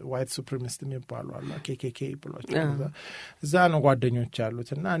ዋይት ሱፕሪሚስት የሚባሉ አሉ ኬኬኬ ብሏቸው እዛ ነው ጓደኞች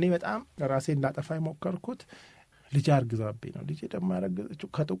ያሉት እና እኔ በጣም ራሴን እንዳጠፋ ሞከርኩት። ልጅ አርግዛብኝ ነው፣ ልጅ ደግሞ ያረገዘችው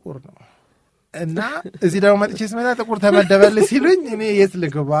ከጥቁር ነው እና እዚህ ደግሞ መጥቼ ስመጣ ጥቁር ተመደበልህ ሲሉኝ እኔ የት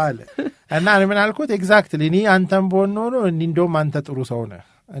ልግባ አለ እና እኔ ምን አልኩት ኤግዛክትሊ እኔ አንተም በሆን ኖሮ እንደውም አንተ ጥሩ ሰው ነህ፣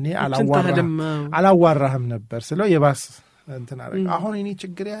 እኔ አላዋራህም ነበር ስለው የባስ እንትን አረጋ። አሁን እኔ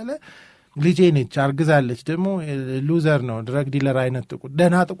ችግር ያለ ልጄ ነች አርግዛለች፣ ደግሞ ሉዘር ነው ድረግ ዲለር አይነት ጥቁር፣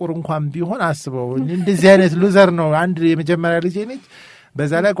 ደህና ጥቁር እንኳን ቢሆን አስበው እንደዚህ አይነት ሉዘር ነው፣ አንድ የመጀመሪያ ልጄ ነች፣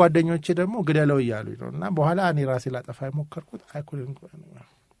 በዛ ላይ ጓደኞቼ ደግሞ ግደለው እያሉኝ ነው እና በኋላ እኔ ራሴ ላጠፋ የሞከርኩት አይኩልን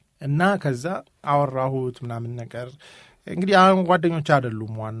እና ከዛ አወራሁት ምናምን ነገር። እንግዲህ አሁን ጓደኞች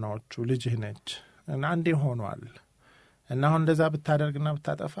አይደሉም ዋናዎቹ፣ ልጅህ ነች እና አንዴ ሆኗል እና አሁን እንደዛ ብታደርግና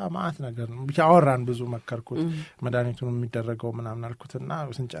ብታጠፋ ማአት ነገር ነው። ብቻ አወራን፣ ብዙ መከርኩት፣ መድኃኒቱን የሚደረገው ምናምን አልኩትና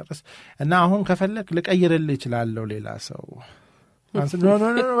ስንጨርስ እና አሁን ከፈለክ ልቀይርልህ እችላለሁ ሌላ ሰው ኖ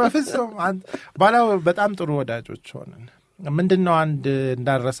በፍጹም ባላው በጣም ጥሩ ወዳጆች ሆነን። ምንድነው አንድ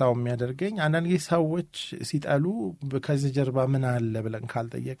እንዳረሳው የሚያደርገኝ አንዳንድ ጊዜ ሰዎች ሲጠሉ ከዚህ ጀርባ ምን አለ ብለን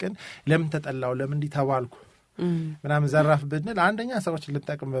ካልጠየቅን ለምን ተጠላው ለምን እንዲተባልኩ ምናምን ዘራፍ ብንል አንደኛ ሰዎች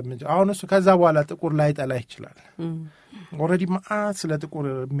ልንጠቅም በምንጀ አሁን እሱ ከዛ በኋላ ጥቁር ላይ ጠላ ይችላል። ኦልሬዲ ማአት ስለ ጥቁር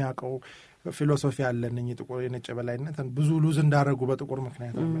የሚያውቀው ፊሎሶፊ አለን። እኚህ ጥቁር የነጭ በላይነት ብዙ ሉዝ እንዳረጉ በጥቁር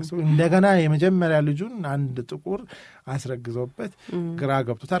ምክንያት ነው። እንደገና የመጀመሪያ ልጁን አንድ ጥቁር አስረግዞበት ግራ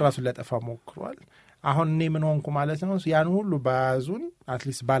ገብቶታል፣ ራሱን ሊያጠፋ ሞክሯል። አሁን እኔ ምን ሆንኩ ማለት ነው? ያን ሁሉ ባያዙን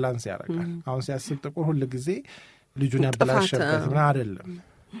አትሊስት ባላንስ ያደርጋል። አሁን ሲያስብ ጥቁር ሁሉ ጊዜ ልጁን ያበላሸበት ምን አይደለም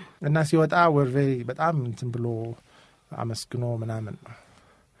እና ሲወጣ ወርቬ በጣም እንትን ብሎ አመስግኖ ምናምን ነው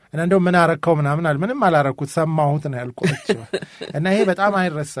እና እንደው ምን አረከው ምናምን አለ። ምንም አላረኩት ሰማሁት ነው ያልኳቸው እና ይሄ በጣም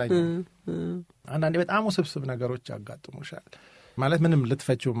አይረሳኝም። አንዳንዴ በጣም ውስብስብ ነገሮች ያጋጥሙሻል ማለት ምንም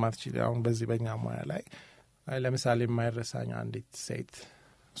ልትፈቺው ማትችል። አሁን በዚህ በእኛ ሙያ ላይ ለምሳሌ የማይረሳኝ አንዲት ሴት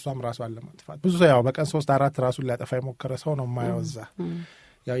እሷም ራሷን ለማጥፋት ብዙ ሰው ያው በቀን 3-4 ራሱን ሊያጠፋ የሞከረ ሰው ነው የማያወዛ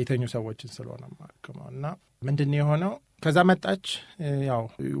ያው የተኙ ሰዎችን ስለሆነ ማከመው እና ምንድነው የሆነው? ከዛ መጣች ያው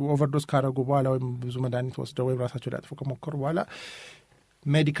ኦቨርዶስ ካረጉ በኋላ ወይም ብዙ መድኃኒት ወስደው ወይም ራሳቸው ሊያጥፉ ከሞከሩ በኋላ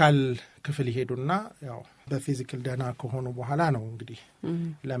ሜዲካል ክፍል ይሄዱና ያው በፊዚካል ደህና ከሆኑ በኋላ ነው እንግዲህ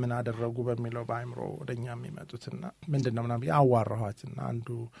ለምን አደረጉ በሚለው በአይምሮ ወደኛ የሚመጡትና ምንድነው ምናምን ያዋራኋትና አንዱ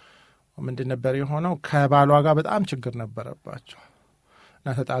ምንድን ነበር የሆነው? ከባሏ ጋር በጣም ችግር ነበረባቸው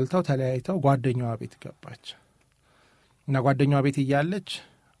እና ተጣልተው ተለያይተው ጓደኛዋ ቤት ገባች እና ጓደኛዋ ቤት እያለች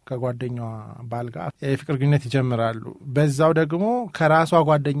ከጓደኛዋ ባል ጋር የፍቅር ግንኙነት ይጀምራሉ። በዛው ደግሞ ከራሷ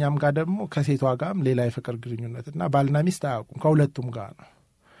ጓደኛም ጋር ደግሞ ከሴቷ ጋርም ሌላ የፍቅር ግንኙነት እና ባልና ሚስት አያውቁም፣ ከሁለቱም ጋር ነው።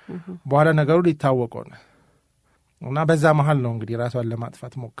 በኋላ ነገሩ ሊታወቀው ነው እና በዛ መሀል ነው እንግዲህ ራሷን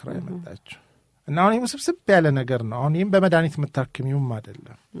ለማጥፋት ሞክራ የመጣችው እና አሁን ይህ ውስብስብ ያለ ነገር ነው። አሁን ይህም በመድኃኒት የምታክሚውም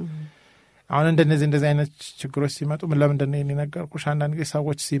አይደለም። አሁን እንደዚህ አይነት ችግሮች ሲመጡ ምን ለምንድን ነው የነገርኩሽ? አንዳንድ ጊዜ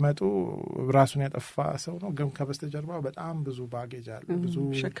ሰዎች ሲመጡ ራሱን ያጠፋ ሰው ነው፣ ግን ከበስተጀርባው በጣም ብዙ ባጌጅ አለ፣ ብዙ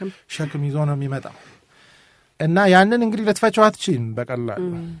ሸክም ይዞ ነው የሚመጣው እና ያንን እንግዲህ ልትፈቸው አትችይም በቀላሉ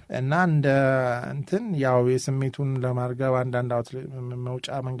እና እንደ እንትን ያው የስሜቱን ለማርገብ አንዳንድ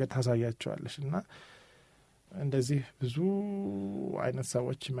መውጫ መንገድ ታሳያቸዋለሽ እና እንደዚህ ብዙ አይነት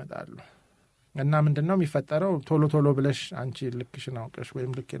ሰዎች ይመጣሉ እና ምንድነው የሚፈጠረው? ቶሎ ብለሽ አንቺ ልክሽን አውቀሽ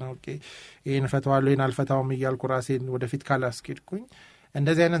ወይም ልኬን አውቄ ይሄን ፈታዋለሁ ይሄን አልፈታውም እያልኩ ራሴን ወደፊት ካላስኬድኩኝ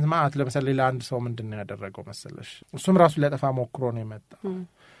እንደዚህ አይነት ማአት ለምሳሌ ለአንድ ሰው ምንድነው ያደረገው መሰለሽ? እሱም ራሱ ሊያጠፋ ሞክሮ ነው የመጣው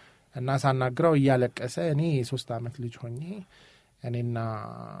እና ሳናግረው እያለቀሰ እኔ የ3 ዓመት ልጅ ሆኜ እኔና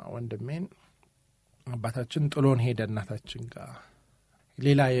ወንድሜን አባታችን ጥሎን ሄደ እናታችን ጋር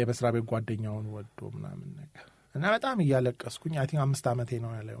ሌላ የመስሪያ ቤት ጓደኛውን ወዶ ምናምን ነገር እና በጣም እያለቀስኩኝ አይ ቲንክ 5 ዓመቴ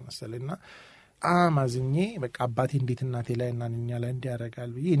ነው ያለው መሰለኝና አማዝኜ በቃ አባቴ እንዴት እናቴ ላይ እና እኛ ላይ እንዲያረጋል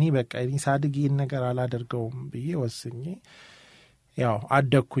ብዬ እኔ በቃ እኔ ሳድግ ይህን ነገር አላደርገውም ብዬ ወስኜ ያው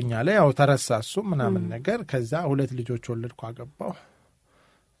አደኩኝ አለ ያው ተረሳሱ ምናምን ነገር ከዛ 2 ልጆች ወለድኩ አገባው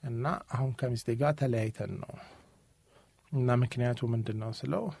እና አሁን ከሚስቴ ጋር ተለያይተን ነው እና ምክንያቱ ምንድነው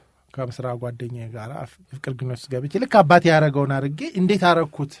ስለው ከምስራ ጓደኛዬ ጋር ፍቅር ግንኙነት ገብቼ ልክ አባቴ ያረጋውን አርጌ እንዴት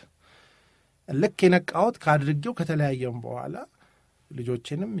አረኩት ልክ የነቃውት ካድርጌው ከተለያየም በኋላ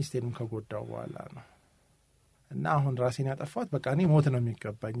ልጆቼንም ሚስቴንም ከጎዳው በኋላ ነው እና አሁን ራሴን ያጠፋሁት በቃ እኔ ሞት ነው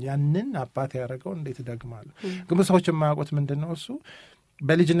የሚገባኝ ያንን አባቴ ያረጋው እንዴት ደግማለሁ ግን ሰዎች የማያውቁት ምንድነው እሱ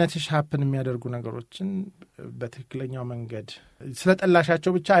በልጅነትሽ ሀፕን የሚያደርጉ ነገሮችን በትክክለኛው መንገድ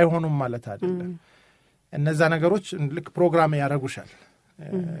ስለጠላሻቸው ብቻ አይሆኑም ማለት አይደለም እነዛ ነገሮች ልክ ፕሮግራም ያረጉሻል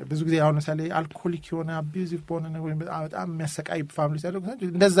ብዙ ጊዜ አሁን ለምሳሌ አልኮሆሊክ የሆነ አቢዩዚቭ በሆነ ነገር በጣም የሚያሰቃይ ፋሚሊ ሲያድጉ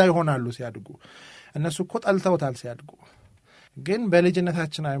እንደዛ ይሆናሉ ሲያድጉ እነሱ እኮ ጠልተውታል ሲያድጉ ግን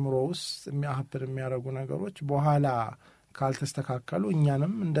በልጅነታችን አይምሮ ውስጥ የሚያሀብር የሚያረጉ ነገሮች በኋላ ካልተስተካከሉ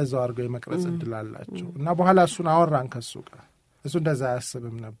እኛንም እንደዛው አድርገው የመቅረጽ እድል አላቸው እና በኋላ እሱን አወራን ከሱ ጋር እሱ እንደዛ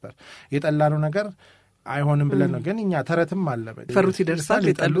ያስብም ነበር የጠላነው ነገር አይሆንም ብለን ነው ግን እኛ ተረትም አለበት ፈሩት ይደርሳል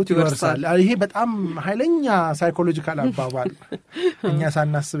ይጠሉት ይወርሳል ይሄ በጣም ኃይለኛ ሳይኮሎጂካል አባባል እኛ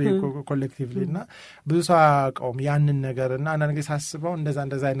ሳናስብ ኮሌክቲቭሊና ብዙ ሰው አውቀውም ያንን ነገርና አንዳንድ ጊዜ ሳስበው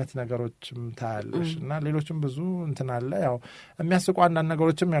እንደዛ አይነት ነገሮችም ታያለሽ እና ሌሎችም ብዙ እንትን አለ ያው የሚያስቁ አንዳንድ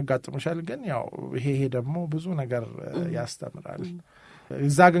ነገሮችም ያጋጥሙሻል ግን ያው ይሄ ደግሞ ብዙ ነገር ያስተምራል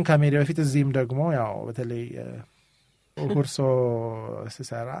እዛ ግን ከሜዲ በፊት እዚህም ደግሞ ያው በተለይ ኩርሶ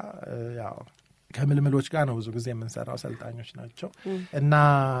ሲሰራ ያው ከምልምሎች ጋር ነው ብዙ ጊዜ የምንሰራው ሰልጣኞች ናቸው እና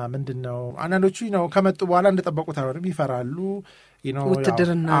ምንድነው አንዳንዶቹ ነው ከመጡ በኋላ እንደጠበቁት አይሆንም ይፈራሉ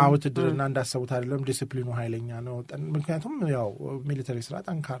ውትድርና እንዳሰቡት አይደለም ዲሲፕሊኑ ኃይለኛ ነው ምክንያቱም ያው ሚሊተሪ ስራ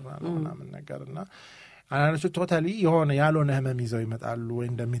ጠንካራ ነው ምናምን ነገርና አንዳንዶቹ ቶታሊ የሆነ ያልሆነ ህመም ይዘው ይመጣሉ ወይ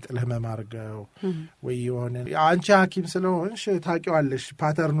እንደሚጥል ህመም አድርገው ወይ የሆነ አንቺ ሐኪም ስለሆንሽ ታውቂዋለሽ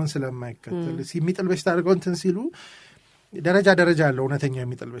ፓተርኑን ስለማይከተል የሚጥል በሽታ አድርገው እንትን ሲሉ ደረጃ ያለው እውነተኛ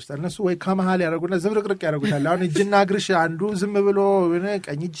የሚጥል በሽታ እነሱ ወይ ከመሃል ያደርጉና ዝብርቅርቅ ያደርጉታል አሁን እጅና እግርሽ አንዱ ዝም ብሎ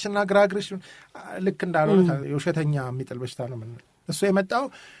ቀኝ እጅና እግርሽ ልክ እንዳልሆነ የውሸተኛ የሚጥል በሽታ ነው ምን እሱ የመጣው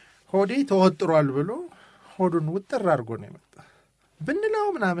ሆዴ ተወጥሯል ብሎ ሆዱን ውጥር አድርጎ ነው የመጣ ብንለው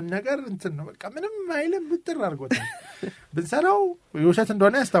ምናምን ነገር እንትን ነው በቃ ምንም አይልም ውጥር አድርጎታል ብንሰራው የውሸት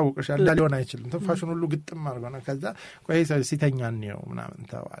እንደሆነ ያስታውቅሻል እንዳሊሆን አይችልም ትንፋሹን ሁሉ ግጥም አድርጎ ነው ከዛ ቆይ ሲተኛ ነው ምናምን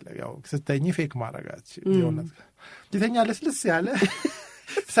ተባለ ያው ስተኝ ፌክ ማረጋት የሆነት ሲተኛ ለስልስ ያለ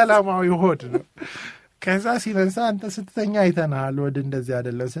ሰላማዊ ሆድ ነው ከዛ ሲነሳ አንተ ስትተኛ አይተናል ወድ እንደዚህ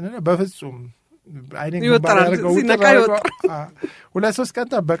አይደለም ስንል በፍጹም አይኔን ባያርገው ሲነካ ይወጣ 2-3 ቀን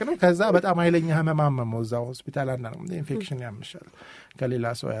ጠበቅ ነው ከዛ በጣም ኃይለኛ ህመም አመመው እዛው ሆስፒታል አንዳንድ ኢንፌክሽን ያምሻል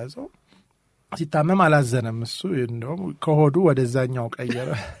ከሌላ ሰው ያዘው ሲታመም አላዘነም እሱ እንደውም ከሆዱ ወደዛኛው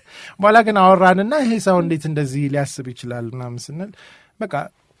ቀየረ በኋላ ግን አወራንና ይሄ ሰው እንዴት እንደዚህ ሊያስብ ይችላል ምናምን ስንል በቃ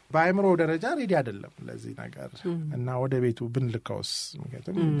በአይምሮ ደረጃ ሬዲ አይደለም ለዚህ ነገር እና ወደ ቤቱ ብንልከውስ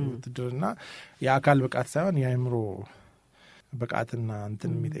ምክንያቱም ውትድርና የአካል ብቃት ሳይሆን የአይምሮ ብቃትና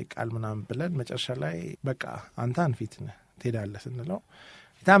እንትን የሚጠይቃል ምናምን ብለን መጨረሻ ላይ በቃ አንተ አንፊት ነህ ትሄዳለህ ስንለው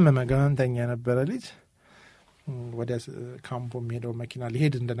የታመመ ገመምተኛ የነበረ ልጅ ወደ ካምፖ የሚሄደው መኪና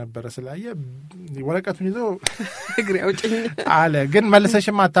ሊሄድ እንደነበረ ስላየ ወረቀቱን ይዞ እግሬ አውጭኝ አለ ግን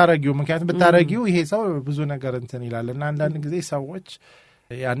መልሰሽም አታረጊው ምክንያቱም ብታረጊው ይሄ ሰው ብዙ ነገር እንትን ይላል እና አንዳንድ ጊዜ ሰዎች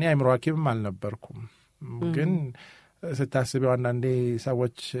ያኔ አይምሮ ሐኪምም አልነበርኩም ግን ስታስቢው አንዳንዴ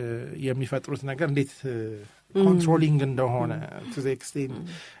ሰዎች የሚፈጥሩት ነገር እንዴት ኮንትሮሊንግ እንደሆነ to the extent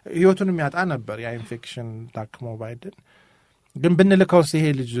ህይወቱንም ያጣ ነበር ያ ኢንፌክሽን ታክሞ ባይደን ግን ብንልከው ይሄ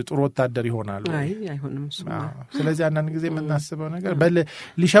ልጅ ጥሩ ወታደር ይሆናል አይሆንም ስለዚህ አንዳንድ ጊዜ የምናስበው ነገር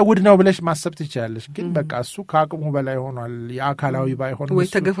ሊሸውድ ነው ብለሽ ማሰብ ትችያለሽ ግን በቃ እሱ ከአቅሙ በላይ ሆኗል የአካላዊ ባይሆን ወይ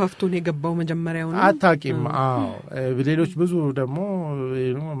ተገፋፍቶ ነው የገባው መጀመሪያው ነው አታቂም ሌሎች ብዙ ደግሞ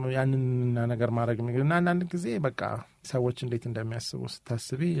ያንን ነገር ማድረግ እና አንዳንድ ጊዜ በቃ ሰዎች እንዴት እንደሚያስቡ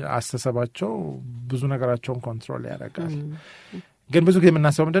ስታስቢ አስተሳሰባቸው ብዙ ነገራቸውን ኮንትሮል ያደርጋል ግን ብዙ ጊዜ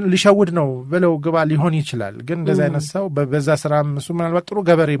የምናስበው ምንድነው ሊሸውድ ነው ብለው ግባ ሊሆን ይችላል ግን እንደዚህ አይነት ሰው በዛ ስራም እሱ ምናልባት ጥሩ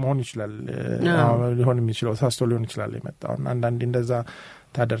ገበሬ መሆን ይችላል ሊሆን የሚችለው ሳስቶ ሊሆን ይችላል የመጣው አንዳንዴ እንደዛ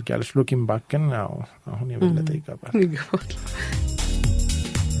ታደርጊያለሽ ሉኪንግ ባክ ግን አሁን የበለጠ ይገባል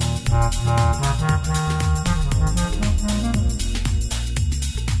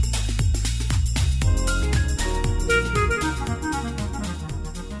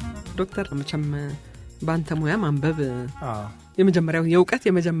ዶክተር መቼም ባንተ ሙያ ማንበብ የመጀመሪያው የእውቀት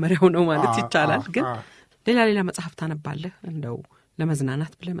የመጀመሪያው ነው ማለት ይቻላል ግን ሌላ መጽሐፍ ታነባለህ እንደው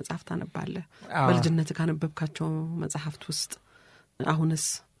ለመዝናናት ብለህ መጽሐፍ ታነባለህ በልጅነት ካነበብካቸው መጽሐፍት ውስጥ አሁንስ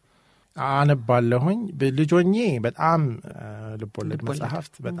አነባለሁኝ ልጆኜ በጣም ልቦለድ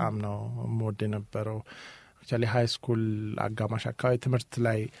መጽሐፍት በጣም ነው የምወድ የነበረው ቻሊ ሃይ ስኩል አጋማሽ አካባቢ ትምህርት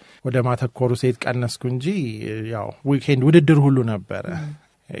ላይ ወደ ማተኮሩ ሴት ቀነስኩ እንጂ ያው ዊኬንድ ውድድር ሁሉ ነበረ።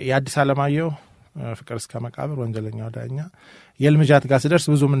 የአዲስ አለማየሁ ፍቅር እስከ መቃብር፣ ወንጀለኛው ዳኛ፣ የልምጃት ጋር ስደርስ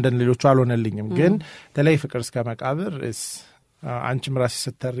ብዙም እንደሌሎቹ አልሆነልኝም። ግን ተለይ ፍቅር እስከ መቃብር አንቺም ራስሽ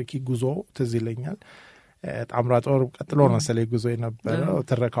ስተርኪ ጉዞ ትዝ ይለኛል። ጣምራ ጦር ቀጥሎ ነው መሰለኝ ጉዞ የነበረው።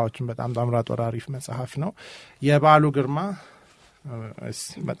 ትረካዎችን በጣም ጣምራ ጦር አሪፍ መጽሐፍ ነው። የበዓሉ ግርማ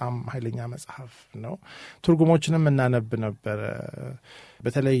በጣም ኃይለኛ መጽሐፍ ነው። ትርጉሞችንም እናነብ ነበር።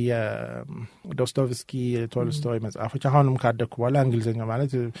 በተለይ ዶስቶቭስኪ፣ ቶልስቶይ መጽሐፎች አሁንም ካደኩ በኋላ እንግሊዝኛ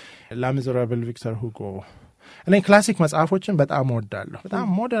ማለት ላሚዘራብል ቪክተር ሁጎ። እኔ ክላሲክ መጽሐፎችን በጣም እወዳለሁ። በጣም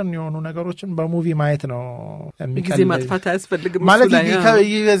ሞደርን የሆኑ ነገሮችን በሙቪ ማየት ነው የሚቀልኝ። ጊዜ ማጥፋት አያስፈልግም ማለት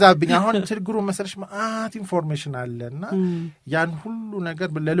ይበዛብኝ። አሁን ችግሩ መሰለሽ ማአት ኢንፎርሜሽን አለና ያን ሁሉ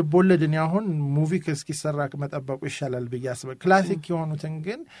ነገር ለልብ ወለድ እኔ አሁን ሙቪ እስኪሰራ መጠበቁ ይሻላል ብዬ አስበ። ክላሲክ የሆኑትን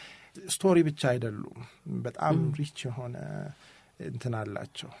ግን ስቶሪ ብቻ አይደሉም፣ በጣም ሪች የሆነ እንትን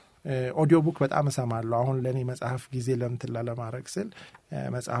አላቸው። ኦዲዮ ቡክ በጣም እሰማለሁ። አሁን ለእኔ መጽሐፍ ጊዜ ለምትላ ለማድረግ ስል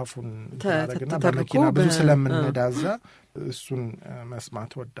መጽሐፉን ታረግና በመኪና ብዙ ስለምንዳዛ እሱን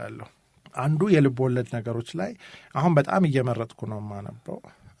መስማት ወዳለሁ። አንዱ የልብ ወለድ ነገሮች ላይ አሁን በጣም እየመረጥኩ ነው የማነበው።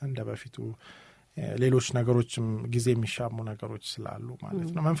 እንደ በፊቱ ሌሎች ነገሮችም ጊዜ የሚሻሙ ነገሮች ስላሉ ማለት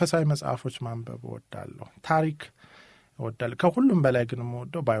ነው። መንፈሳዊ መጽሐፎች ማንበብ ወዳለሁ። ታሪክ ወዳለሁ። ከሁሉም በላይ ግን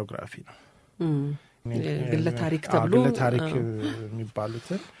የምወደው ባዮግራፊ ነው። ግለ ታሪክ ተብሎ ግለ ታሪክ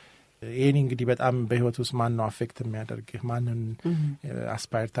የሚባሉትን ይህን እንግዲህ በጣም በህይወት ውስጥ ማን ነው አፌክት የሚያደርግህ? ማንን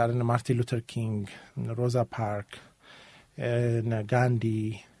አስፓየር ታርን? ማርቲን ሉተር ኪንግ፣ ሮዛ ፓርክ፣ ጋንዲ፣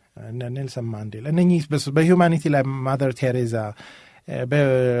 ኔልሰን ማንዴላ፣ እነኚህ በሂውማኒቲ ላይ ማደር ቴሬዛ፣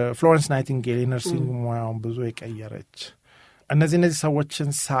 በፍሎረንስ ናይቲንጌል የነርሲንግ ሙያውን ብዙ የቀየረች እነዚህ ሰዎችን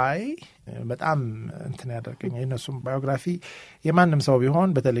ሳይ በጣም እንትን ያደርገኛል። የእነሱም ባዮግራፊ የማንም ሰው ቢሆን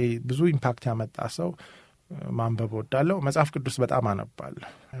በተለይ ብዙ ኢምፓክት ያመጣ ሰው ማንበብ ወዳለሁ። መጽሐፍ ቅዱስ በጣም አነባለሁ።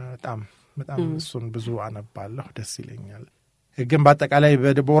 በጣም እሱን ብዙ አነባለሁ፣ ደስ ይለኛል። ግን በአጠቃላይ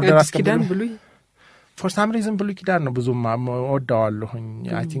በኦርደር አስቀምጠን ፎር ሳም ሪዝን ብሉይ ኪዳን ነው ብዙም ወዳዋለሁኝ።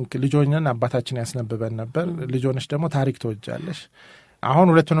 አይ ቲንክ ልጆኝን አባታችን ያስነብበን ነበር። ልጆንሽ ደግሞ ታሪክ ተወጃለሽ። አሁን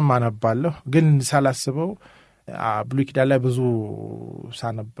ሁለቱንም አነባለሁ። ግን ሳላስበው ብሉይ ኪዳን ላይ ብዙ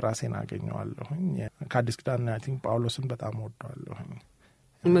ሳነብ ራሴን አገኘዋለሁኝ። ከአዲስ ኪዳን አይ ቲንክ ጳውሎስን በጣም ወደዋለሁኝ።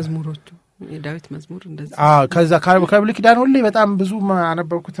 መዝሙሮቹ የዳዊት መዝሙር እንደዚህ ከዛ ከብሉይ ኪዳን ሁሌ በጣም ብዙ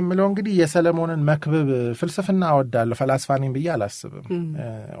አነበብኩት የምለው እንግዲህ የሰለሞንን መክብብ ፍልስፍና እወዳለሁ። ፈላስፋ ነኝ ብዬ አላስብም።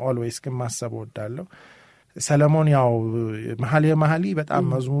 ኦልዌይስ ግን ማሰብ እወዳለሁ። ሰለሞን ያው መሀሊ በጣም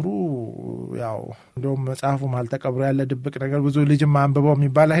መዝሙሩ ያው እንደውም መጽሐፉ መሀል ተቀብሮ ያለ ድብቅ ነገር ብዙ ልጅም አንብበው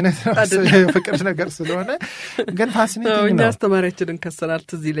የሚባል አይነት ፍቅር ነገር ስለሆነ ግን ፋሲኔቲንግ ነው። እኛ አስተማሪያችንን ከሰናል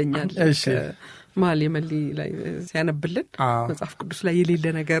ትዝ ይለኛል። መሀል የመሊ ላይ ሲያነብልን መጽሐፍ ቅዱስ ላይ የሌለ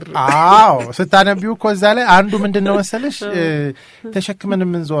ነገር ስታነቢው እኮ እዛ ላይ አንዱ ምንድን ነው መሰለሽ ተሸክመን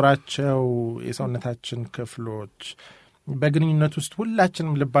የምንዞራቸው የሰውነታችን ክፍሎች በግንኙነት ውስጥ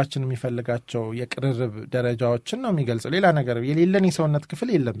ሁላችንም ልባችን የሚፈልጋቸው የቅርርብ ደረጃዎችን ነው የሚገልጸው። ሌላ ነገር የሌለን የሰውነት ክፍል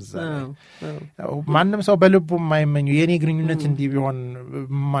የለም እዛ። ማንም ሰው በልቡ የማይመኘው የኔ ግንኙነት እንዲህ ቢሆን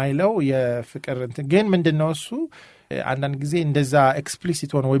የማይለው የፍቅር እንትን ግን ምንድነው እሱ አንዳንድ ጊዜ እንደዛ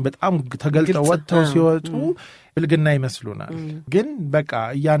ኤክስፕሊሲት ሆነ ወይም በጣም ተገልጠው ወጥተው ሲወጡ ብልግና ይመስሉናል። ግን በቃ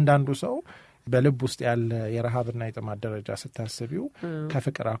እያንዳንዱ ሰው በልብ ውስጥ ያለ የረሃብና የጥማት ደረጃ ስታስቢው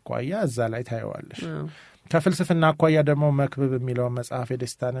ከፍቅር አኳያ እዛ ላይ ታየዋለሽ። ከፍልስፍና አኳያ ደግሞ መክብብ የሚለውን መጽሐፍ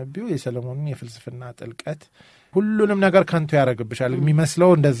የደስታ ነቢው የሰለሞንን የፍልስፍና ጥልቀት ሁሉንም ነገር ከንቱ ያደርግብሻል።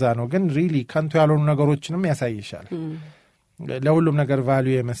 የሚመስለው እንደዛ ነው፣ ግን ሪሊ ከንቱ ያልሆኑ ነገሮችንም ያሳይሻል። ለሁሉም ነገር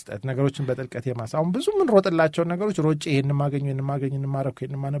ቫልዩ የመስጠት ነገሮችን በጥልቀት የማሳ አሁን ብዙ ምን ሮጥላቸው ነገሮች ሮጬ ይሄን ማገኘ ማረኩ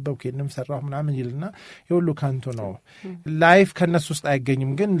ይሄን ማነበብኩ ይሄን ሰራሁ ምናምን ይልና የሁሉ ከንቱ ነው። ላይፍ ከነሱ ውስጥ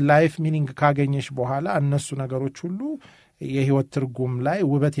አይገኝም። ግን ላይፍ ሚኒንግ ካገኘሽ በኋላ እነሱ ነገሮች ሁሉ የህይወት ትርጉም ላይ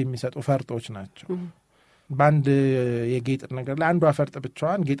ውበት የሚሰጡ ፈርጦች ናቸው። በአንድ የጌጥ ነገር ላይ አንዷ ፈርጥ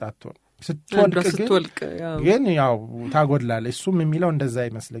ብቻዋን ጌጥ አትሆን፣ ስትወልቅ ግን ያው ታጎድላለች። እሱም የሚለው እንደዛ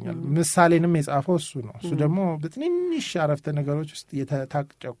ይመስለኛል። ምሳሌንም የጻፈው እሱ ነው። እሱ ደግሞ በትንንሽ አረፍተ ነገሮች ውስጥ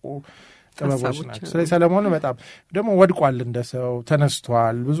የታጨቁ ጥበቦች ናቸው። ስለዚህ ሰለሞን በጣም ደግሞ ወድቋል፣ እንደ ሰው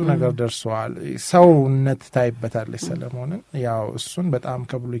ተነስቷል፣ ብዙ ነገር ደርሷል። ሰውነት ታይበታለች ሰለሞንን። ያው እሱን በጣም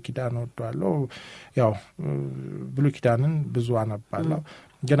ከብሉይ ኪዳን ወደዋለሁ። ያው ብሉይ ኪዳንን ብዙ አነባለሁ፣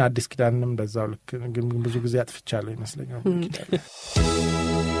 ግን አዲስ ኪዳንንም በዛው ልክ ግን ብዙ ጊዜ አጥፍቻለሁ ይመስለኛል ብሉይ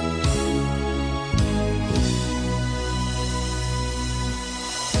ኪዳን።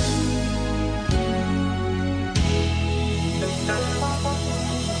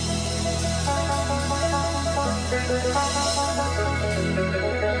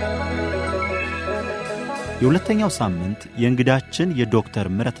 የሁለተኛው ሳምንት የእንግዳችን የዶክተር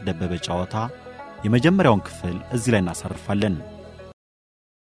ምህረት ደበበ ጨዋታ የመጀመሪያውን ክፍል እዚህ ላይ እናሳርፋለን።